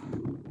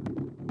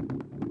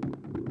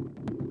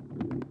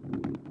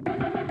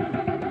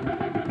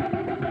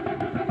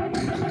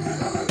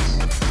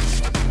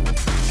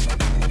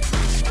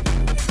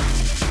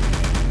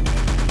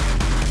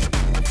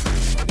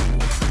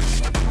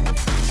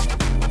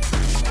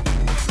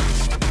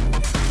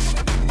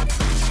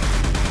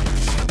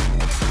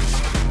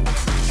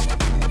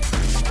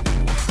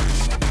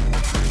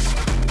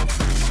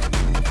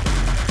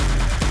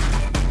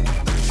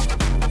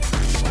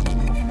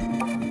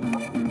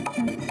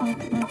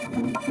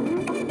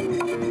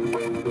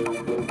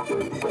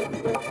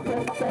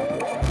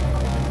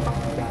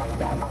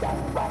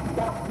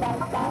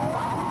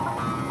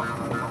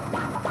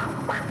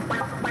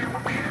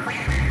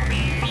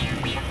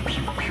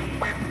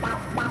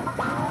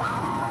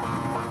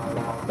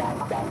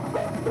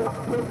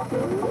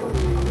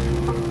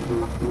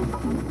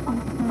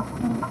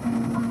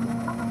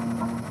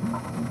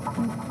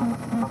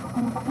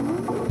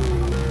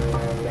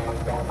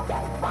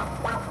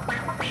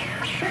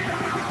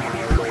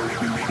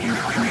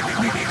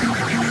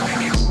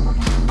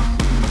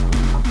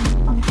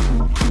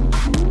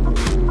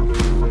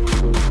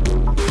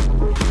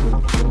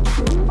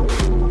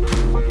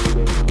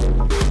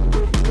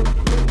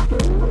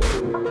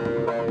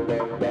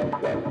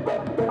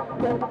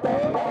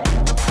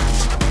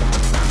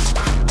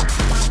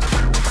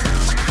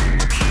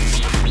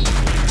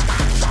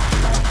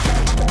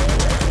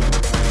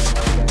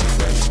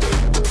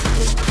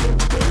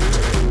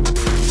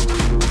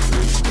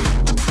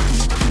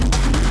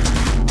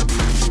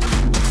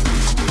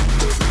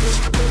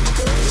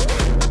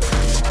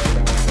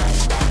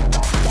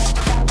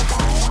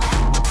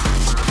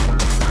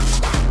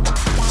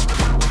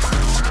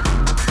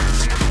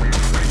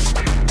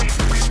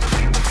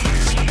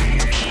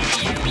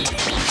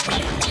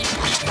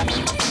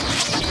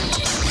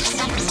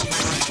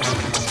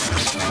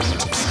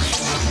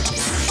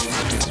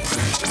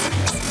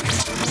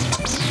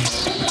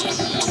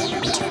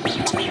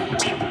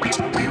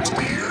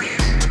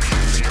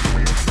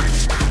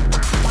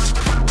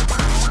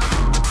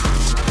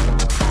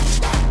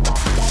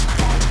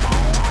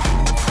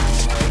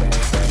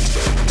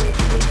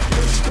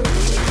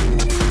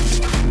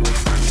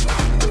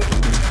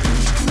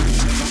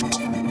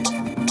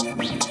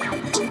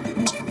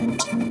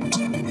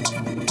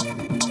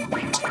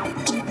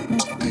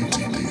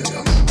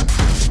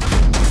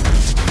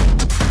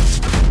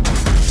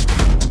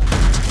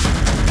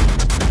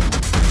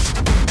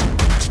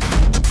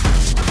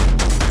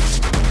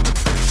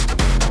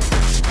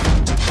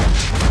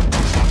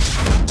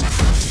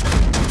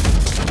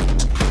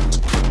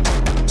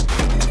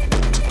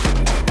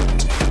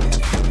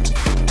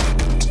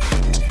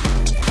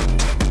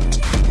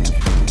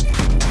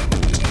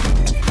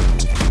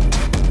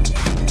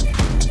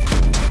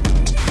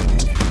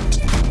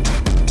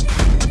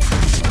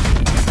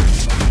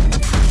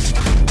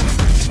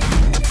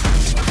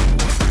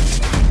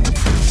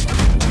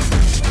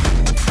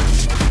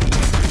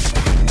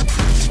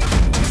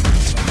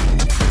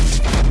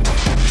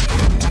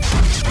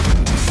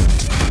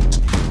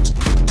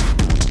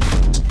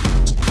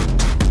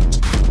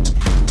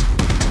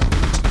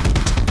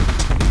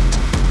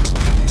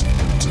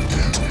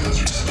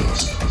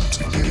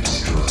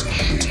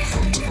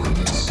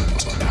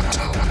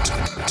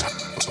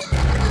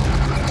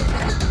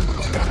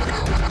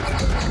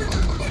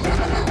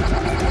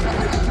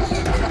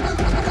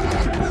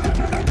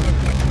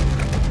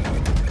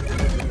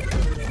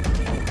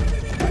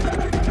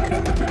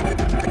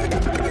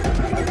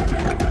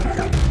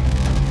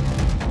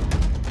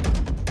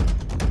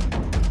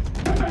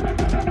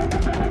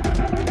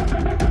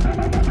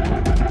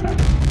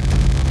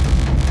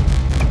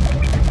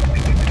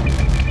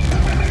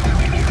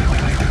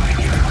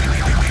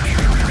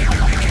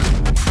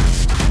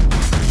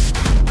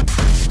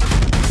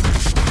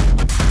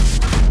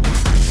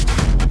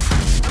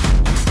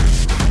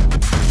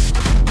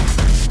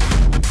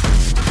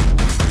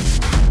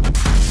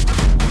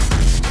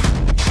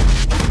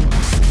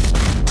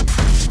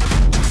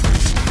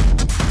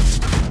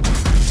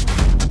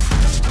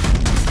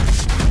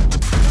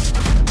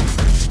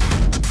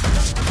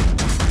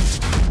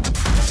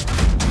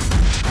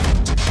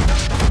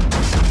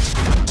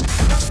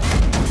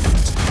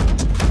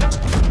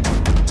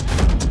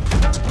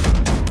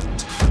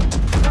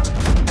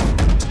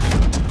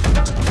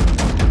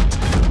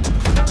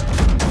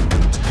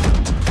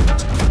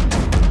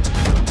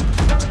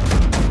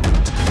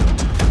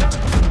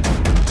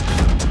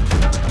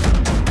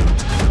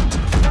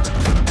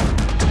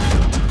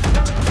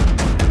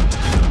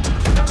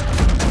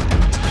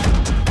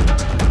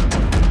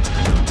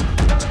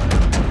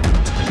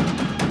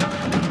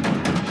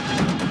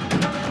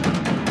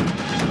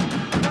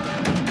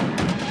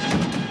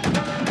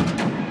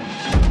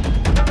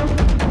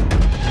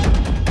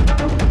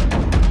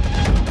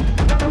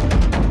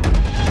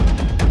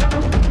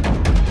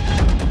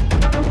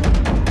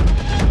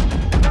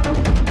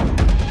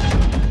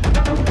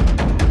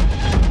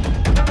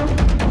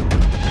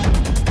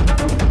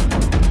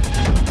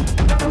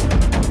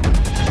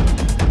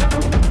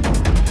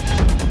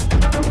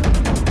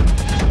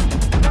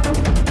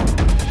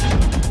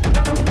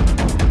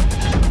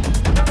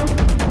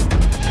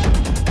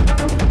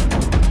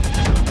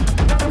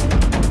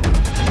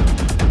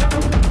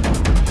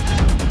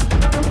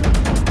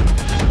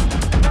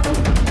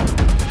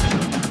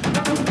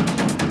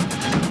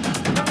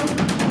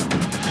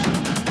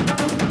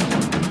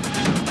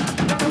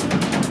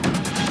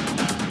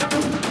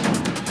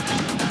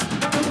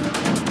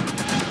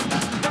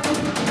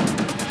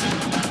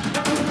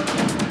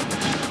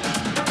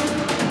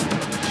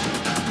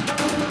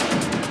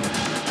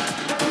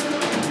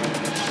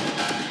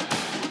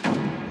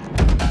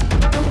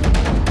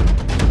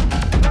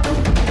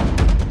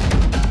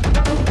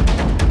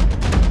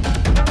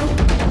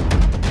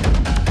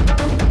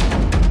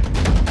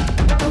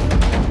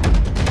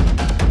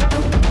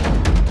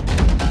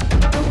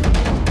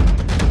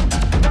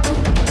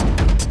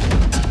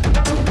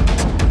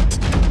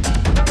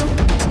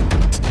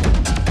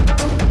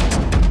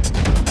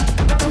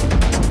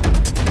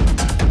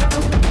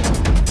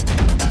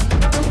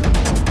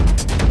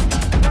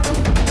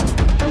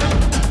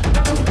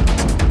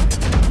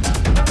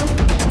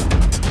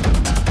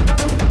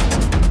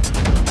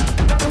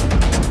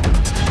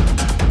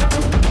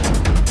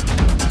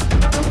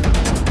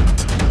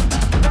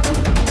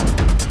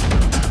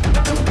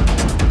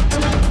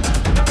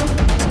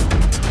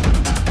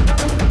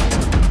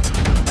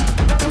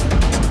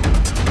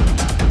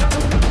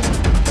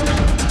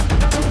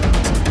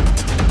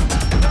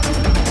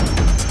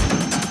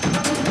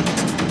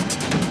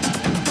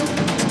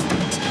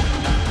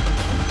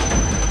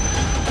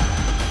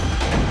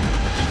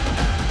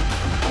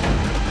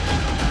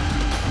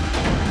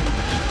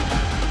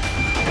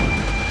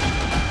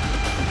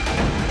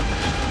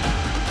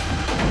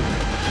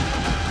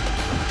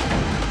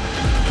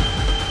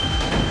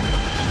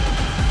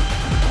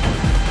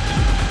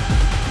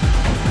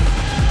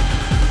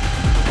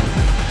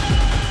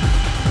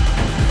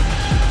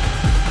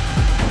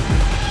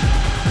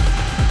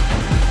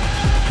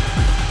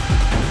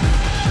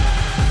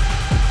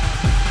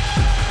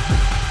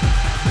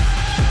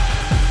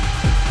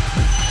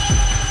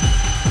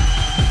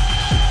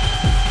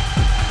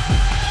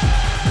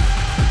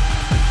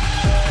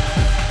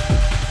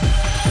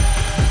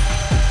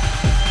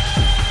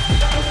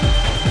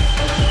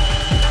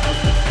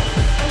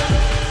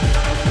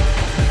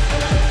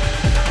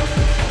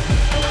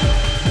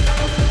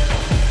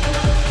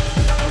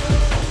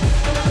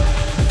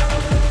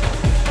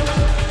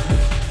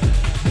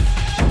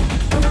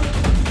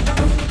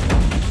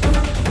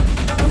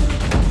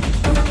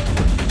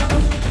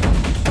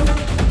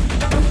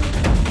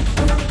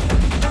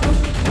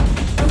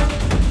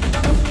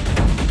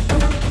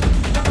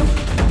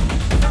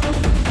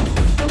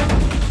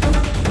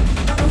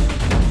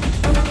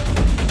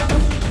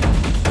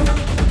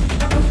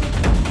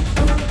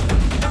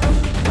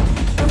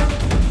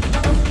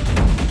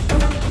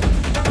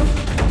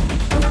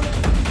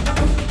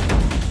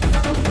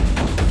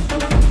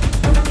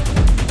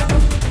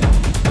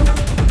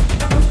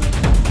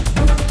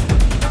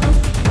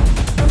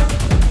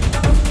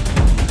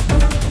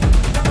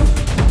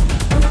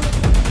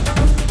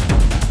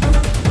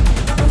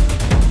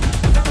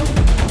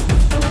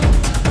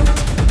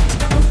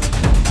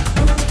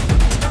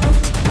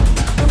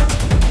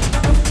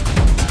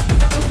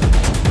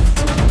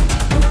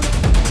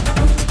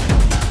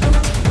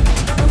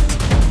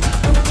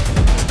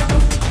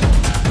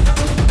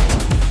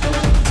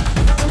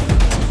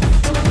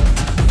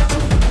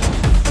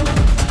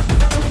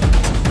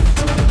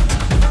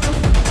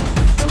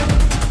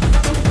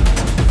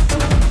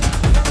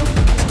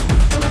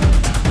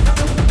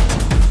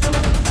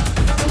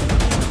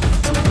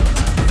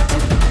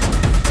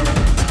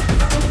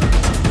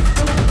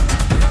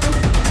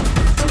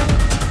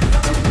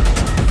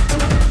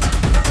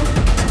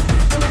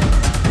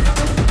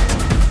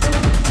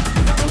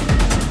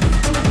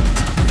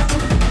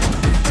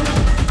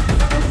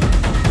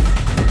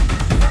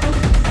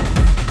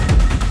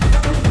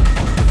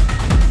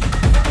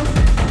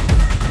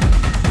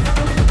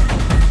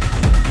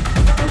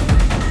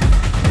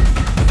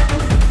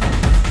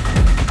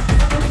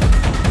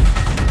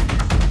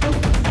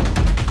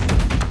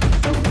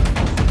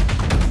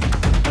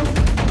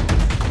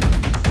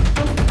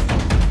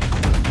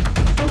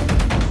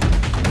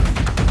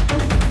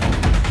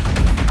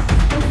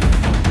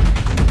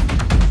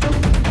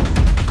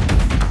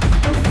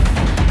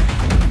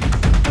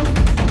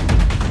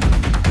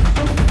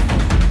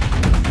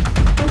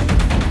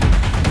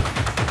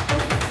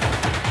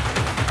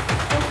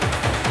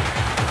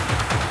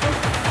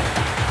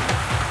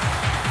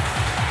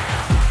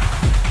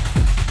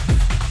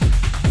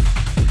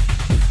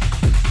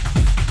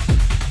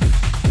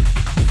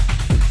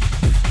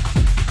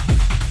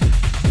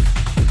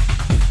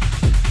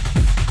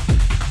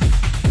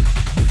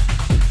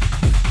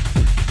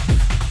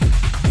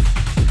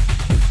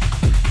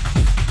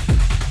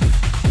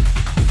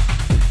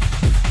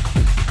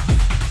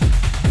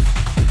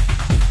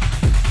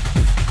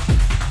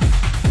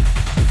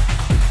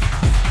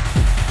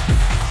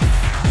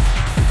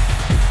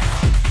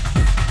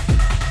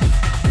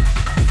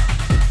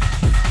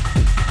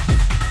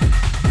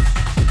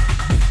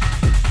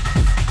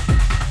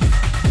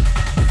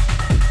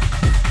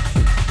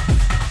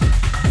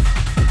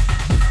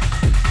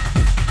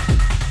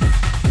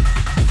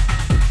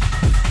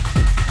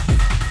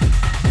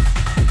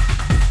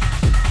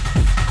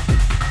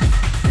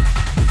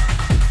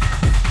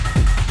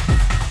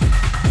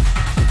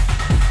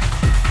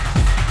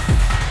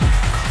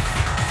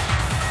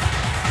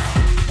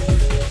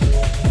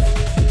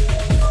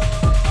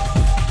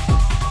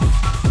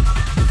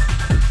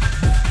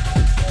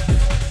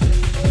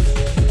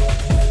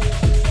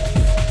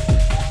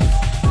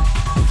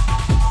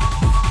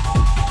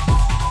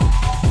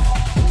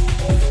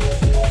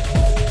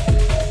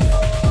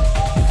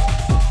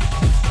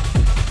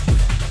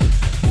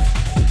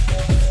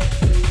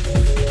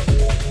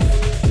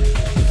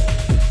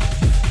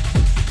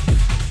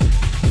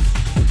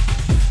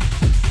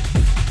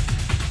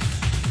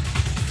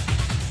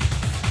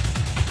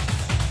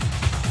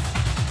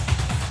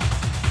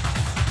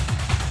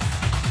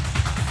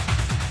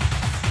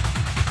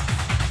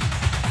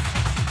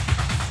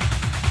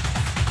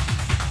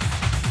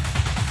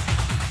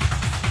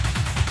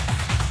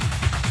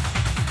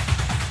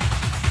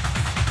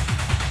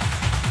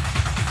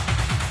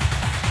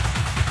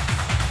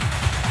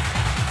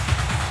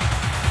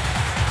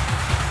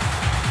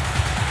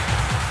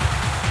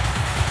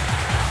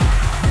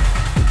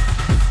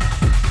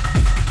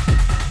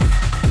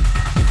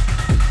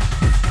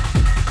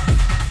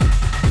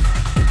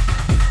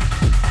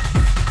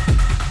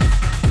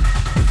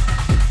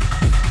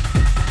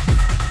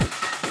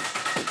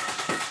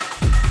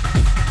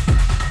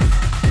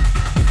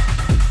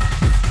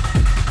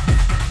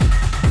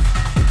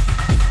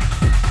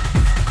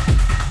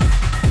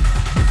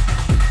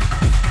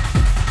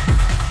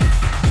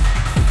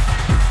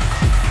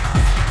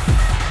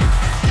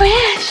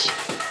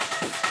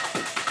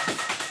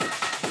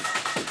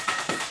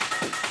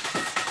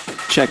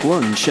 Check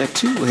one, check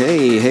two.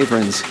 Hey,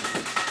 friends.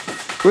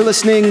 We're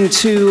listening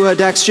to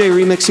Dax J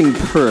remixing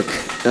Perk.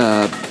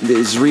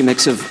 His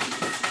remix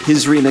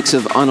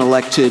of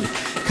Unelected,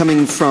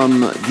 coming from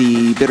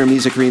the Bitter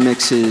Music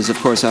remixes, of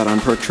course, out on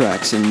Perk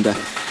Tracks. And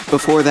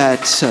before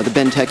that, the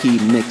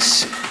Benteke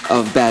mix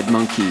of Bad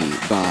Monkey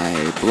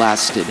by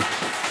Blasted.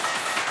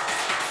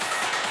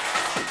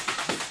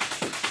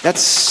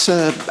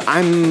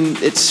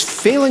 It's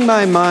failing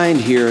my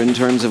mind here in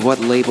terms of what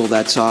label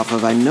that's off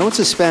of. I know it's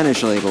a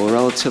Spanish label,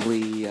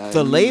 relatively...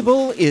 the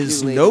label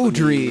is No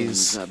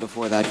Drees.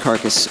 Before that,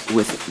 Carcass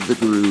with The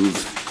Groove.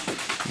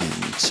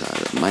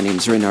 And my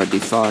name's Reynard D.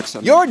 Fox.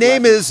 Your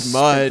name is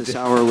Mud. This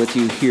hour with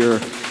you here.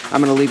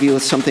 I'm going to leave you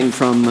with something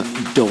from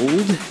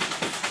Dold.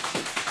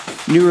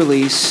 New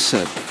release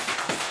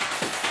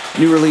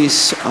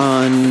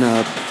on...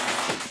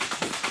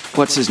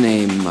 what's his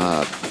name?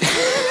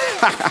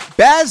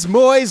 Baz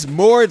Moy's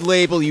Mord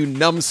label, you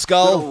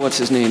numbskull. What's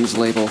his name's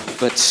label?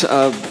 But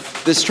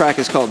this track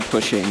is called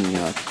Pushing.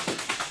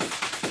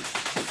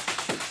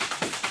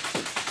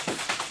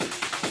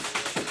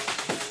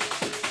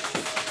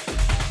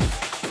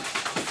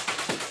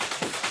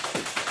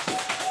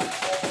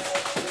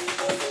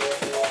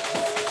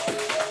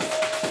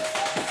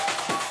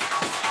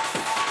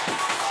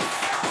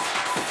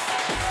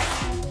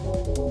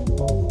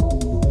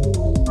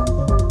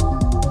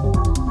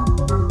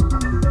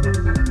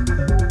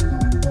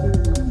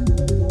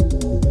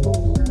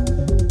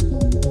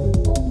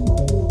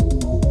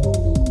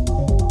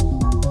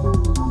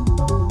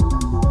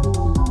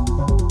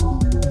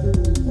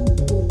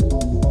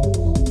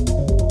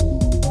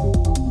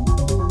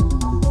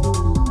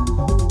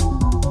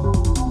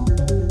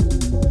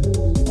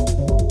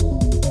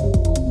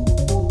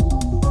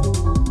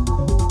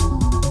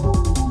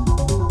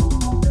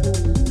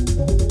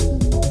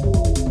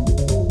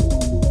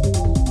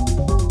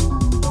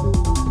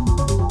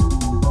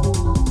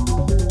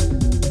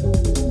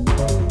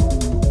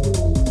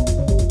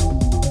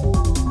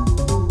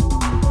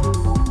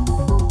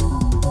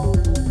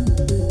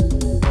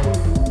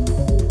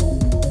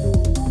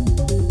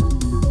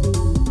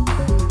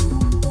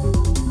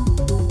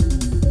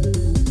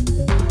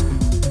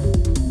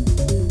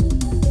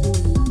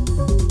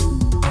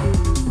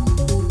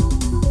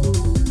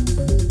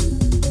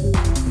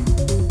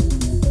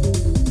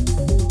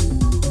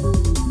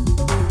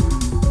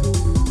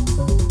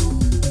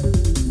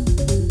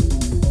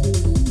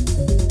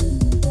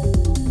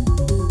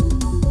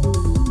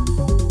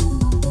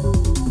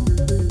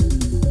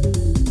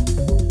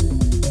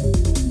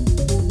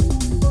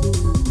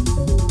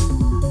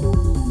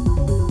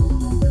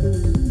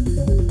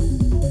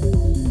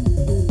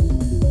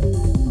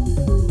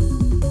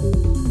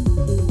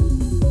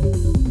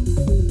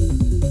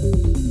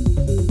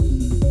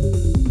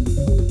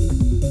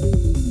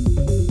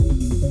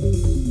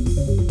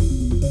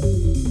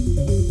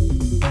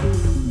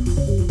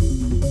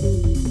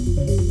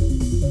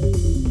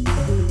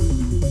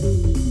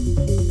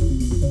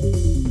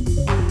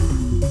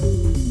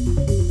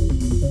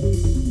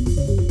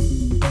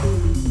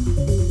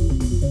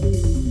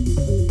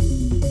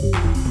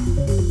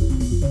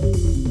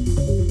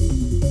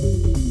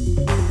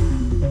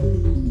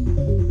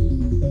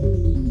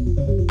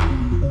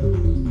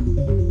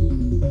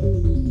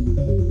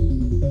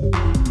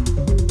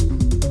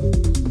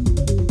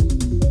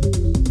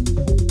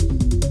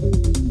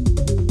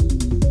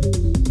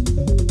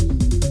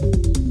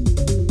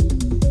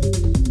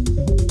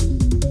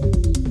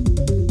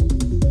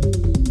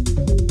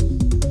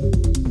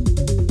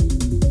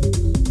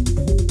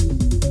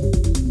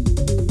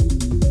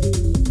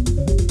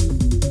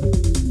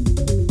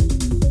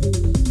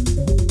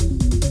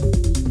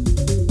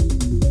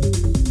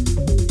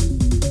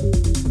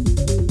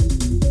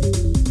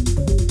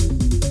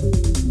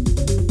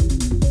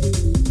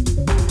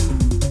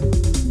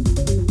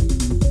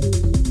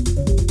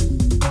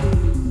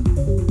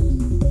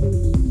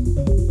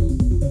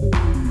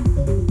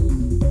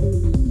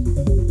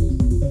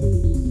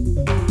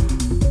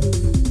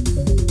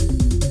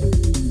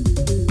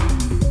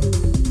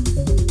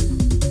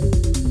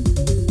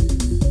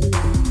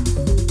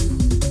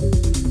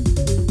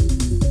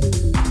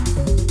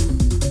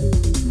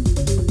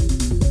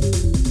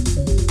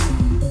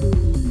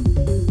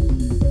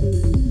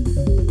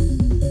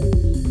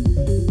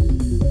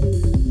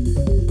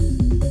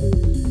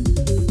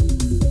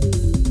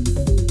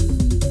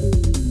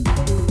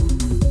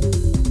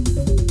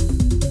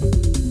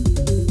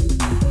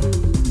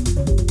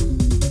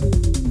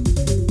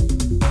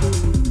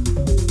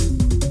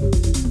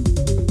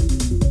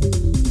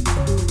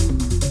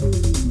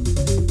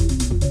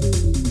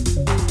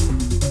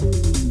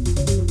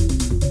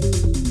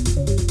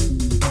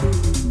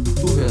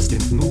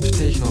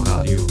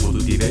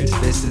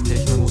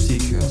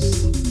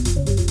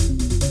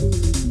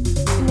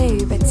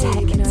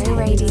 Techno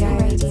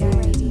Radio.